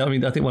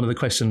think one of the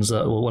questions,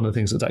 or one of the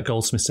things that Zach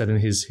Goldsmith said in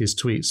his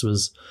tweets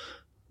was,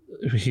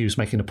 he was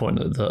making a point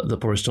that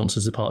Boris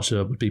Johnson's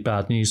departure would be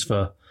bad news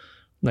for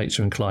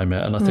nature and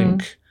climate. And I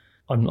think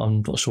I'm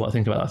not sure what I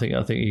think about that.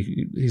 I think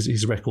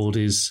his record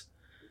is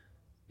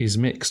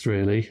mixed,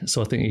 really.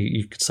 So I think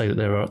you could say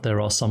that there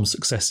are some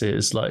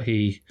successes, like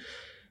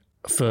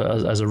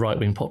as a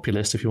right-wing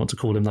populist, if you want to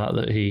call him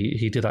that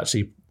he did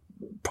actually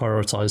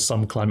prioritise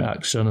some climate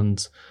action,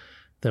 and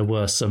there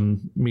were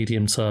some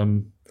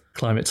medium-term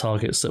climate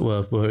targets that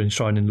were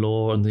enshrined in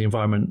law, and the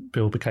Environment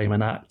Bill became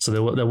an act. So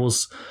there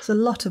was... It's a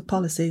lot of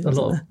policy, a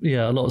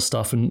lot of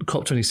stuff. And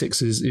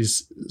COP26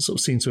 is sort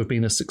of seen to have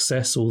been a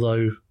success,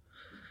 although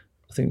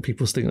I think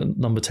people think that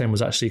number 10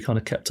 was actually kind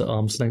of kept at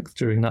arm's length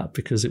during that,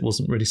 because it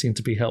wasn't really seen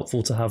to be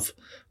helpful to have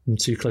them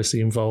too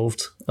closely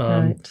involved.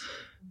 Right.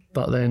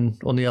 But then,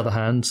 on the other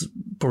hand,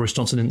 Boris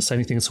Johnson didn't say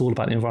anything at all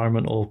about the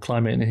environment or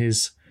climate in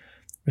his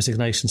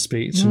resignation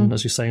speech. And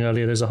as you were saying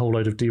earlier, there's a whole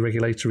load of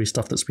deregulatory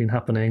stuff that's been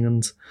happening.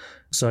 And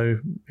so,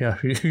 yeah,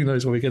 who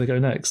knows where we're going to go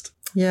next?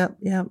 Yeah.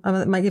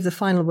 I might give the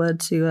final word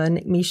to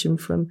Nick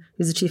Measham,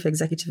 who's the chief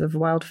executive of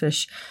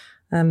Wildfish.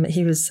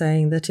 He was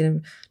saying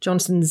that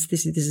Johnson's,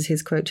 this is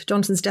his quote,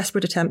 Johnson's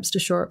desperate attempts to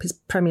shore up his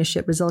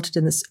premiership resulted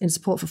in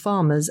support for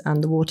farmers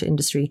and the water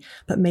industry.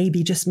 But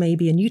maybe, just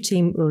maybe, a new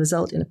team will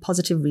result in a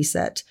positive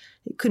reset.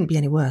 It couldn't be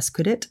any worse,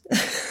 could it?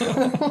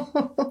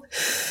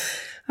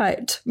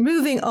 Right,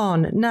 moving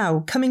on.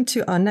 Now, coming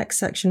to our next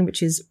section,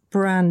 which is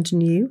brand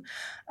new.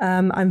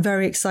 I'm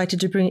very excited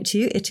to bring it to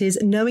you. It is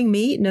Knowing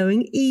Me,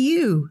 Knowing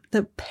EU,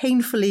 the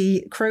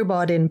painfully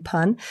crowbarred in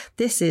pun.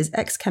 This is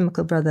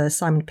ex-Chemical brother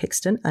Simon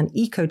Pixton and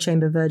Eco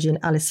Chamber virgin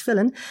Alice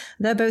Fillan.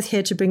 They're both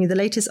here to bring you the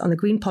latest on the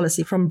green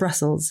policy from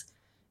Brussels.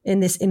 In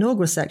this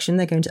inaugural section,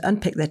 they're going to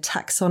unpick their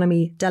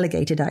Taxonomy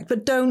Delegated Act.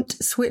 But don't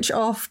switch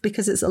off,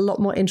 because it's a lot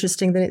more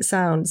interesting than it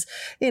sounds.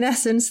 In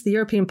essence, the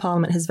European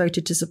Parliament has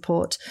voted to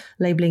support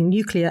labelling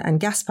nuclear and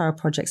gas power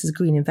projects as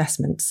green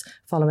investments,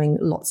 following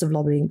lots of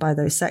lobbying by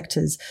those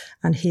sectors.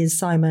 And here's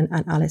Simon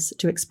and Alice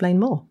to explain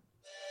more.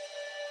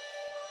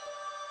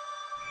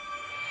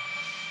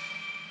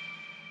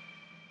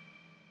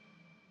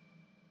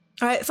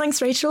 All right,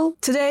 thanks, Rachel.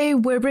 Today,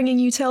 we're bringing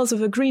you tales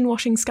of a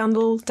greenwashing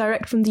scandal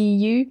direct from the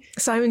EU.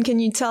 Simon, can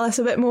you tell us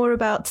a bit more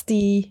about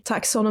the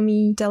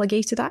Taxonomy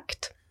Delegated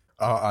Act?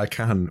 I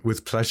can,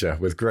 with pleasure,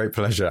 with great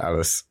pleasure,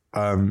 Alice.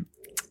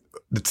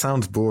 It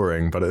sounds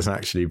boring, but it's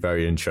actually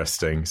very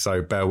interesting,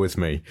 so bear with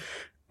me.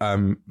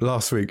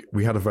 Last week,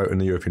 we had a vote in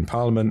the European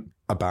Parliament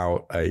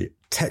about a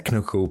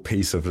technical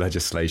piece of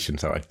legislation,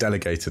 so a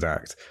delegated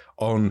act,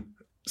 on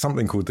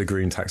something called the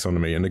Green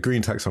Taxonomy. And the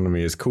Green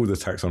Taxonomy is called the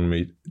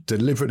Taxonomy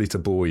deliberately to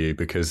bore you,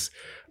 because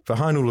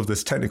behind all of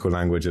this technical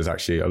language is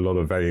actually a lot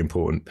of very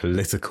important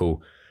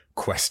political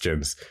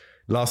questions.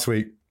 Last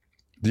week,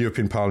 the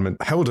European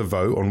Parliament held a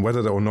vote on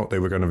whether or not they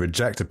were going to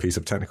reject a piece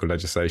of technical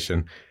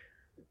legislation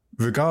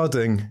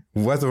regarding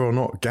whether or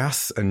not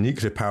gas and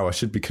nuclear power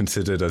should be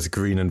considered as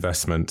green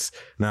investments.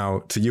 Now,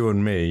 to you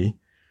and me,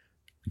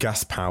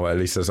 gas power, at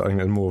least, I think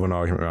there's more of an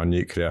argument around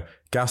nuclear.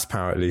 Gas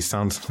power, at least,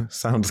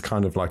 sounds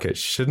kind of like it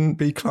shouldn't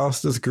be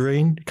classed as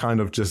green, kind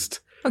of just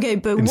okay,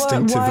 but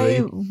instinctively.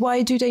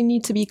 Why do they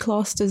need to be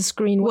classed as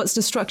green? What's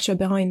the structure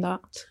behind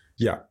that?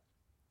 Yeah.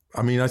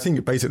 I mean, I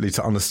think basically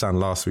to understand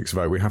last week's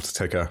vote, we have to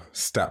take a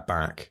step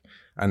back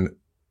and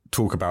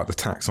talk about the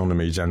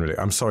taxonomy generally.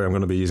 I'm sorry, I'm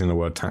going to be using the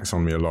word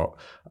taxonomy a lot.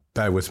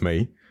 Bear with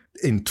me.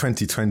 In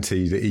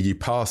 2020, the EU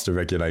passed a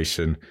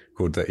regulation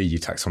called the EU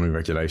Taxonomy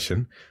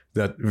Regulation.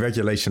 That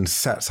regulation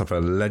sets up a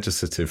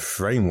legislative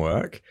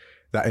framework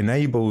that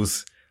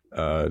enables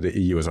the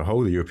EU as a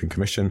whole, the European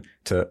Commission,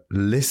 to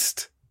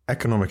list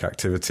economic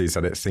activities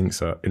that it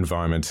thinks are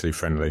environmentally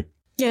friendly.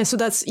 Yeah, so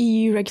that's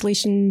EU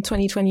Regulation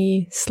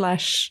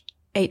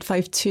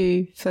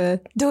 2020/852 for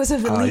those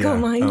of a legal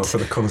mind. Oh, for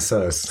the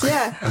connoisseurs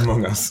yeah.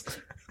 among us.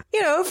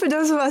 You know, for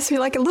those of us who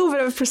like a little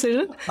bit of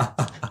precision.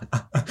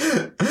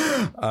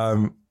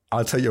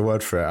 I'll take your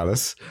word for it,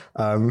 Alice.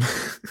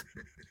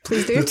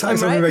 Please do. The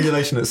taxonomy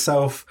regulation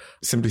itself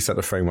simply set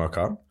the framework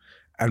up.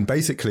 And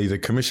basically, the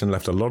Commission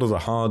left a lot of the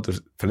hard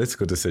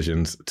political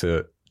decisions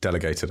to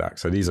delegated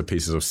acts. So these are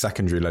pieces of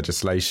secondary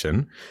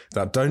legislation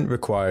that don't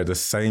require the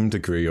same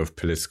degree of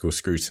political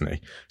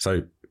scrutiny.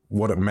 So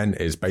what it meant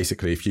is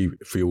basically, if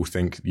we all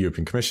think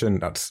European Commission,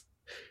 that's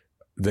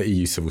the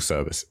EU civil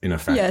service, in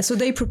effect. Yeah, so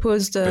they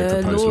propose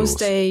laws,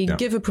 they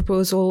give a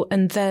proposal,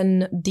 and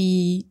then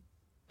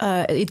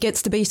it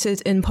gets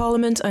debated in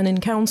Parliament and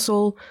in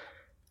Council,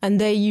 and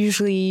they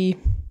usually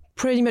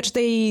pretty much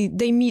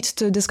they meet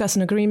to discuss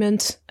an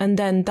agreement, and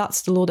then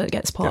that's the law that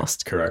gets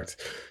passed. Yeah, correct.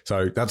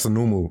 So that's a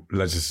normal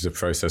legislative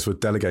process.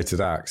 With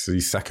delegated acts,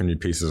 these secondary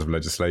pieces of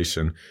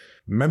legislation,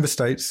 member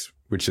states,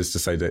 which is to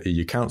say the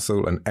EU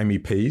Council, and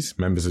MEPs,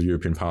 members of the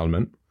European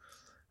Parliament,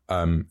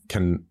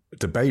 can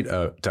debate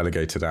a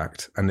delegated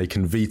act and they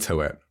can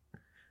veto it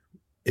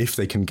if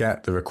they can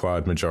get the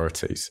required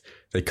majorities.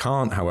 They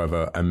can't,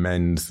 however,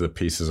 amend the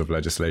pieces of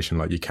legislation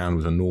like you can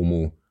with a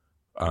normal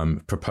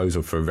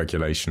proposal for a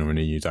regulation or an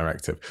EU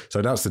directive.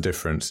 So that's the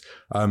difference.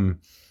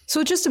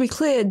 So just to be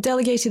clear,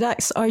 delegated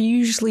acts are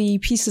usually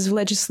pieces of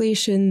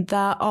legislation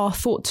that are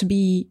thought to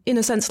be, in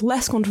a sense,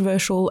 less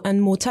controversial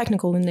and more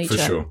technical in nature.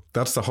 For sure.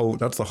 That's the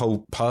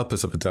whole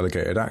purpose of a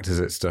delegated act, is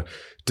it's to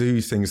do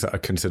things that are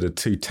considered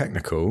too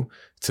technical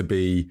to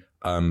be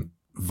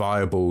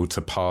viable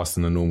to pass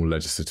in the normal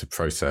legislative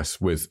process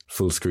with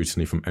full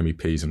scrutiny from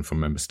MEPs and from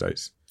member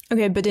states.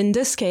 Okay, but in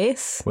this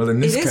case,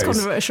 it is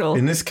controversial.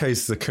 In this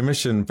case, the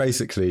Commission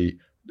basically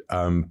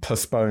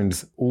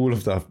postponed all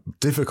of the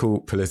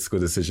difficult political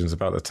decisions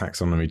about the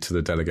taxonomy to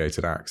the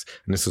delegated acts.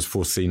 And this was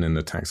foreseen in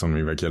the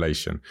taxonomy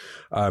regulation.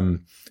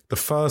 The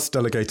first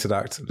delegated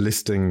act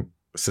listing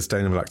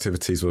sustainable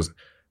activities was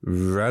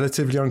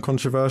relatively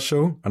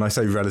uncontroversial. And I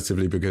say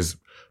relatively because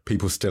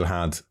people still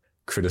had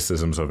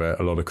criticisms of it,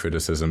 a lot of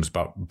criticisms,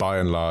 but by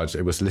and large,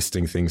 it was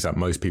listing things that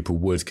most people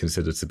would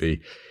consider to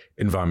be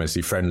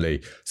environmentally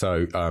friendly.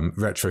 So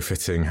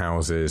retrofitting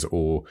houses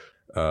or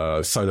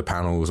solar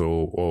panels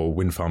or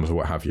wind farms or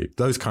what have you.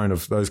 Those kind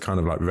of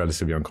like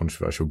relatively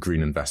uncontroversial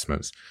green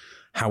investments.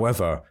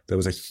 However, there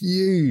was a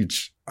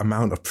huge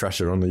amount of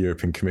pressure on the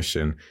European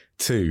Commission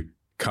to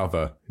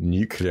cover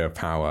nuclear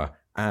power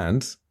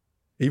and,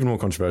 even more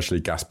controversially,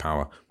 gas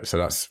power. So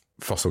that's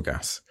fossil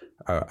gas,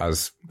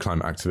 as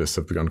climate activists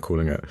have begun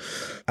calling it.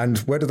 And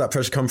where did that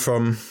pressure come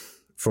from?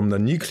 From the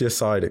nuclear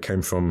side, it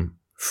came from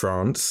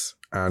France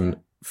and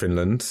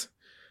Finland.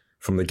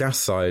 From the gas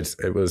side,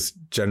 it was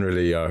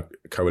generally a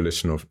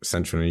coalition of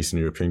Central and Eastern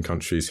European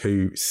countries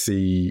who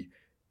see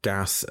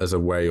gas as a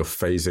way of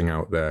phasing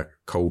out their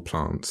coal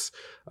plants.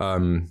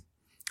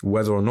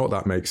 Whether or not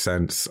that makes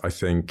sense, I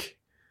think,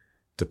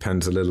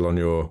 depends a little on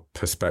your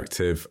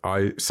perspective.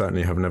 I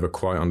certainly have never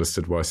quite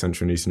understood why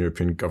Central and Eastern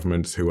European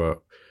governments, who are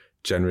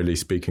generally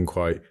speaking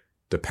quite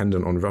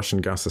dependent on Russian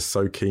gas, are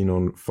so keen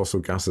on fossil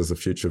gas as the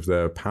future of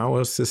their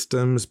power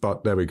systems.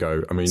 But there we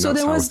go. I mean, so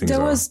that's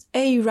there was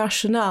a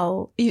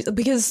rationale,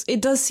 because it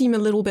does seem a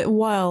little bit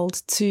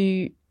wild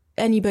to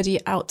anybody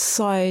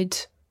outside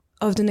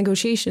of the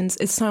negotiations.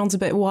 It sounds a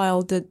bit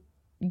wild that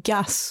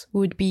gas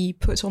would be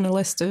put on a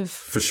list of,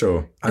 for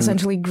sure,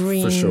 essentially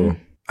green. For sure.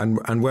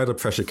 And where the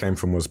pressure came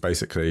from was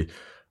basically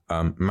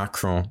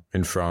Macron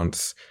in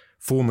France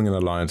forming an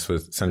alliance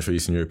with Central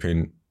Eastern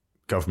European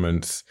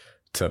governments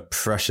to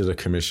pressure the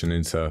Commission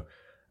into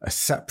a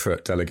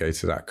separate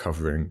delegated act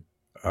covering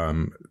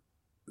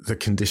the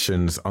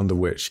conditions under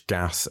which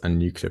gas and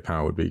nuclear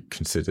power would be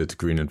considered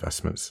green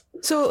investments.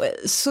 So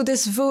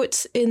this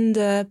vote in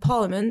the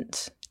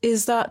Parliament,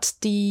 is that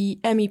the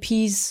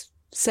MEPs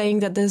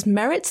saying that there's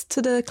merit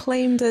to the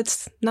claim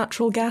that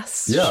natural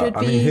gas should be?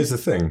 I mean, here's the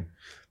thing.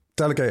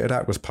 Delegated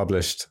Act was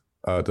published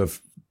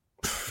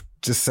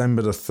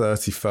December the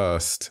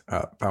 31st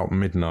at about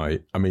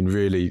midnight. I mean,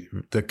 really,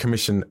 the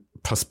Commission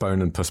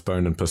postponed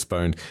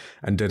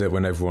and did it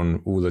when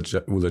all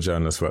the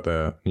journalists were at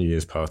their New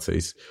Year's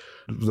parties.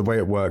 The way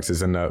it works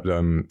is in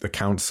the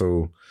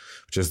Council,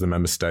 which is the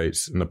member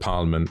states, and the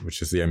Parliament,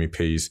 which is the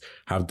MEPs,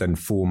 have then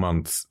 4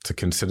 months to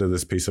consider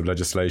this piece of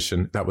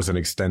legislation. That was then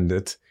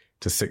extended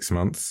to 6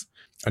 months.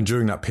 And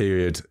during that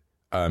period,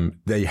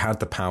 they had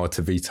the power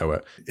to veto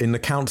it. In the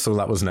council,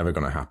 that was never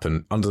going to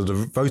happen. Under the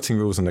voting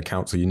rules in the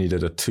council, you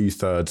needed a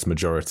 2/3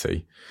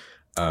 majority.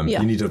 You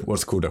needed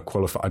what's called a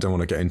qualified, I don't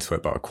want to get into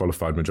it, but a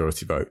qualified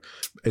majority vote.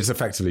 It's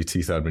effectively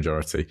 2/3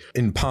 majority.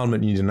 In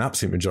Parliament, you need an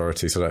absolute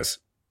majority. So that's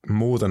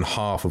more than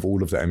half of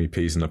all of the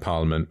MEPs in the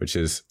Parliament, which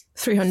is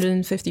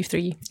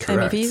 353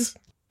 correct. MEPs.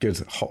 Good,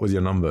 hot with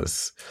your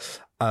numbers.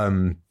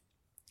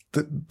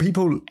 The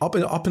people,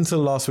 up until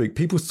last week,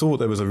 people thought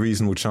there was a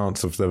reasonable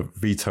chance of the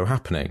veto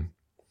happening.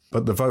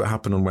 But the vote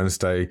happened on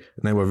Wednesday,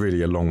 and they were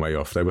really a long way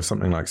off. They were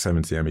something like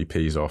 70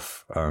 MEPs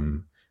off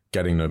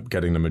getting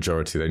the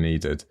majority they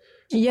needed.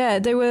 Yeah,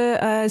 they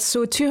were,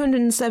 so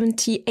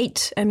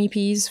 278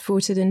 MEPs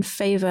voted in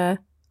favour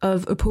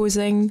of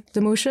opposing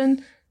the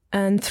motion,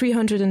 and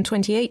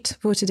 328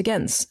 voted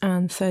against,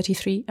 and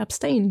 33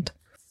 abstained.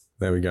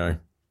 There we go.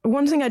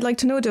 One thing I'd like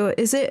to know, though,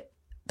 is it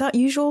that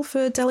usual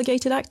for a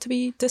delegated act to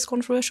be this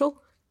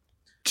controversial?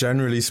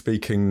 Generally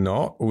speaking,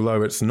 not.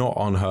 Although it's not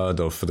unheard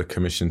of for the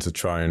Commission to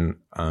try and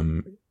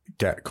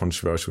get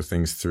controversial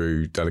things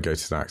through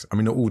delegated acts. I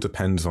mean, it all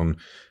depends on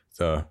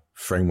the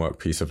framework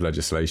piece of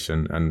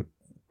legislation and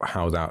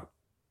how that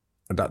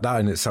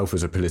in itself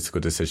is a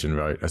political decision,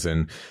 right? As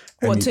in,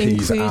 what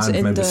MEPs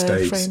and member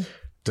states frame.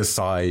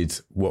 decide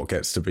what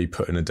gets to be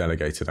put in a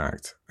delegated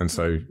act. And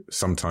so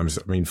sometimes,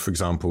 I mean, for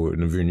example, in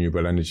the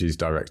Renewable Energies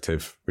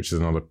Directive, which is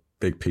another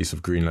big piece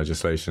of green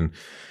legislation,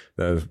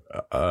 there's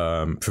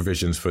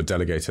provisions for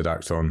delegated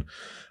act on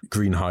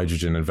green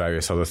hydrogen and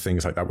various other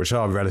things like that, which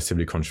are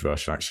relatively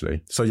controversial,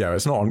 actually. So yeah,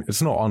 it's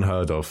not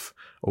unheard of,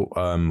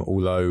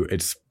 although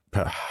it's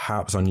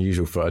perhaps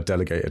unusual for a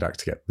delegated act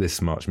to get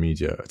this much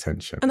media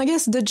attention. And I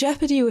guess the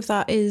jeopardy with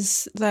that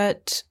is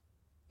that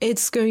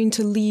it's going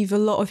to leave a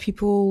lot of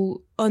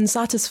people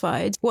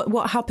unsatisfied.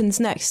 What happens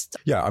next?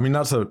 Yeah, I mean,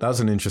 that's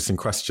an interesting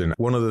question.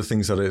 One of the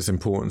things that is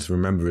important to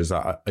remember is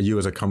that you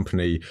as a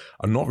company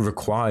are not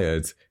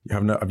required,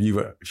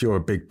 if you're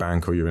a big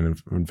bank or you're an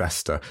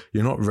investor,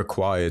 you're not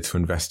required to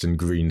invest in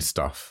green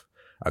stuff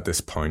at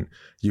this point.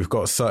 You've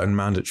got certain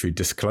mandatory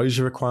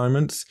disclosure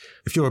requirements.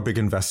 If you're a big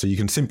investor, you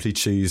can simply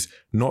choose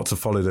not to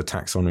follow the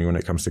taxonomy when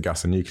it comes to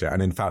gas and nuclear.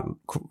 And in fact,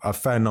 a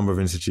fair number of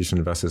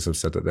institutional investors have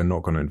said that they're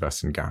not going to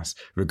invest in gas,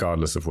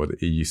 regardless of what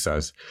the EU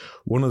says.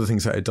 One of the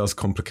things that it does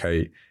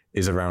complicate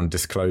is around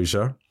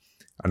disclosure.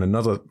 And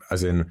another,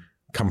 as in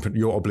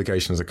your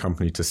obligation as a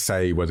company to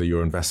say whether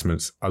your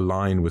investments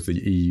align with the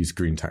EU's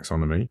green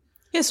taxonomy.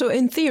 Yeah, so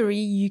in theory,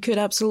 you could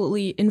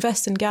absolutely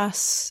invest in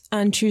gas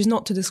and choose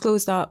not to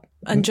disclose that,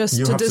 and just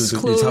to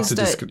disclose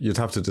that... You'd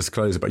have to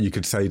disclose it, but you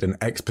could say then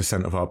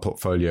X% of our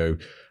portfolio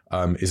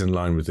is in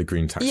line with the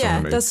green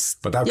taxonomy. Yeah,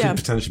 but that could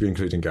potentially be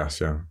including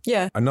gas, yeah.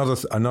 Yeah.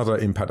 Another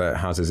impact that it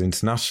has is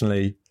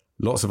internationally,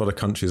 lots of other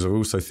countries are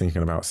also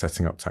thinking about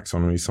setting up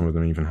taxonomies. Some of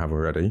them even have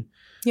already.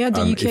 Yeah,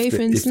 the UK,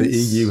 for instance. If the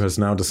EU has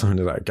now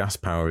decided that gas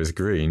power is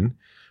green,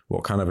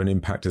 what kind of an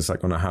impact is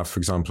that going to have, for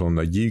example, on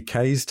the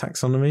UK's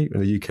taxonomy?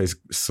 The UK's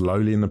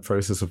slowly in the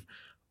process of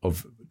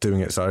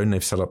doing its own.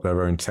 They've set up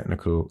their own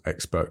technical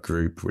expert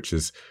group, which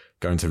is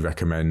going to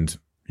recommend,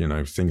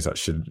 things that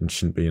should and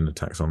shouldn't be in the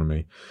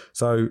taxonomy.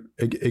 So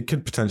it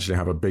could potentially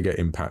have a bigger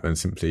impact than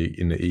simply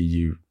in the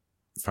EU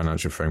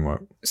financial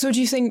framework. So do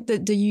you think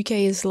that the UK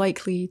is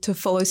likely to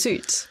follow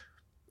suit?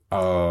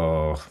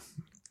 Oh,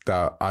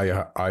 that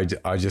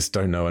I just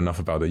don't know enough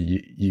about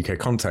the UK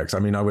context. I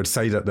mean, I would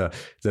say that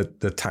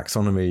the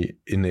taxonomy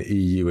in the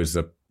EU is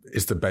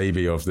the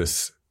baby of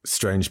this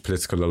strange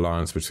political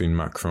alliance between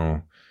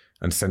Macron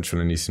and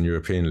Central and Eastern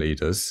European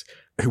leaders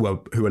who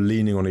are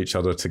leaning on each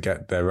other to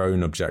get their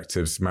own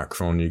objectives.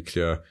 Macron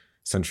nuclear,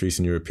 Central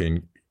Eastern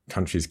European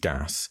countries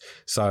gas.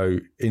 So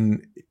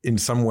in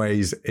some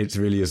ways, it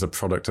really is a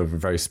product of a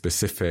very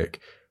specific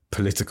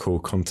political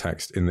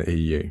context in the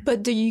EU.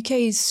 But the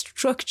UK's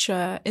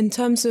structure in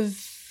terms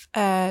of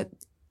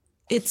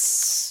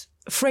its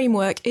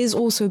framework is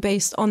also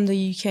based on the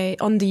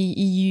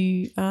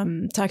EU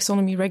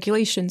taxonomy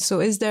regulation. So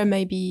is there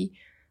maybe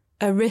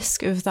a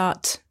risk of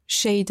that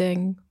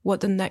shading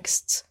what the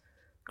next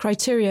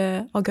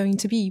criteria are going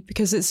to be?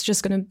 Because it's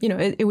just going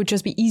to, it would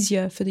just be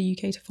easier for the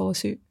UK to follow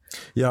suit.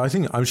 Yeah,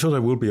 I'm sure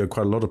there will be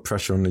quite a lot of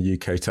pressure on the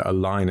UK to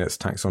align its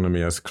taxonomy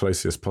as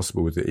closely as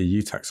possible with the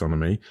EU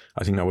taxonomy.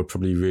 I think that would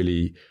probably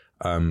really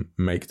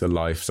make the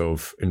lives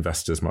of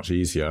investors much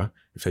easier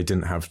if they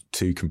didn't have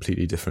two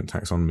completely different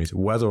taxonomies.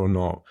 Whether or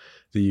not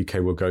the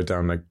UK will go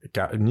down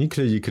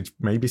nuclear, you could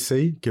maybe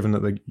see, given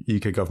that the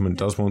UK government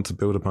does want to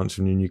build a bunch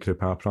of new nuclear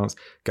power plants.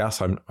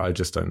 Gas, I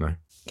just don't know.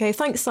 Okay,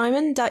 thanks,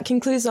 Simon. That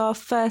concludes our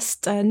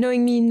first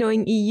Knowing Me,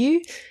 Knowing EU.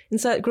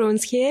 Insert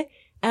groans here.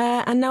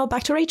 And now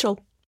back to Rachel.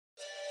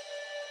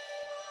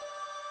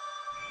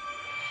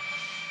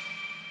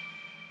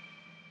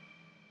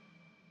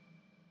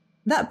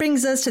 That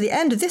brings us to the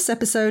end of this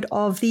episode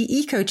of the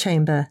Eco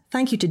Chamber.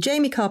 Thank you to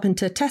Jamie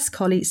Carpenter, Tess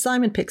Colley,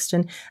 Simon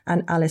Pixton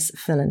and Alice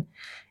Fillen.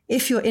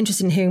 If you're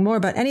interested in hearing more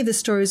about any of the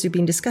stories we've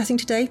been discussing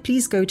today,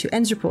 please go to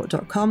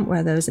endsreport.com,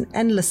 where there's an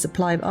endless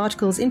supply of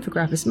articles,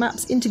 infographics,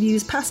 maps,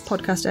 interviews, past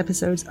podcast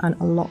episodes and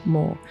a lot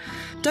more.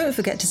 Don't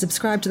forget to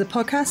subscribe to the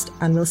podcast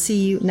and we'll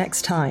see you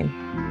next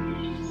time.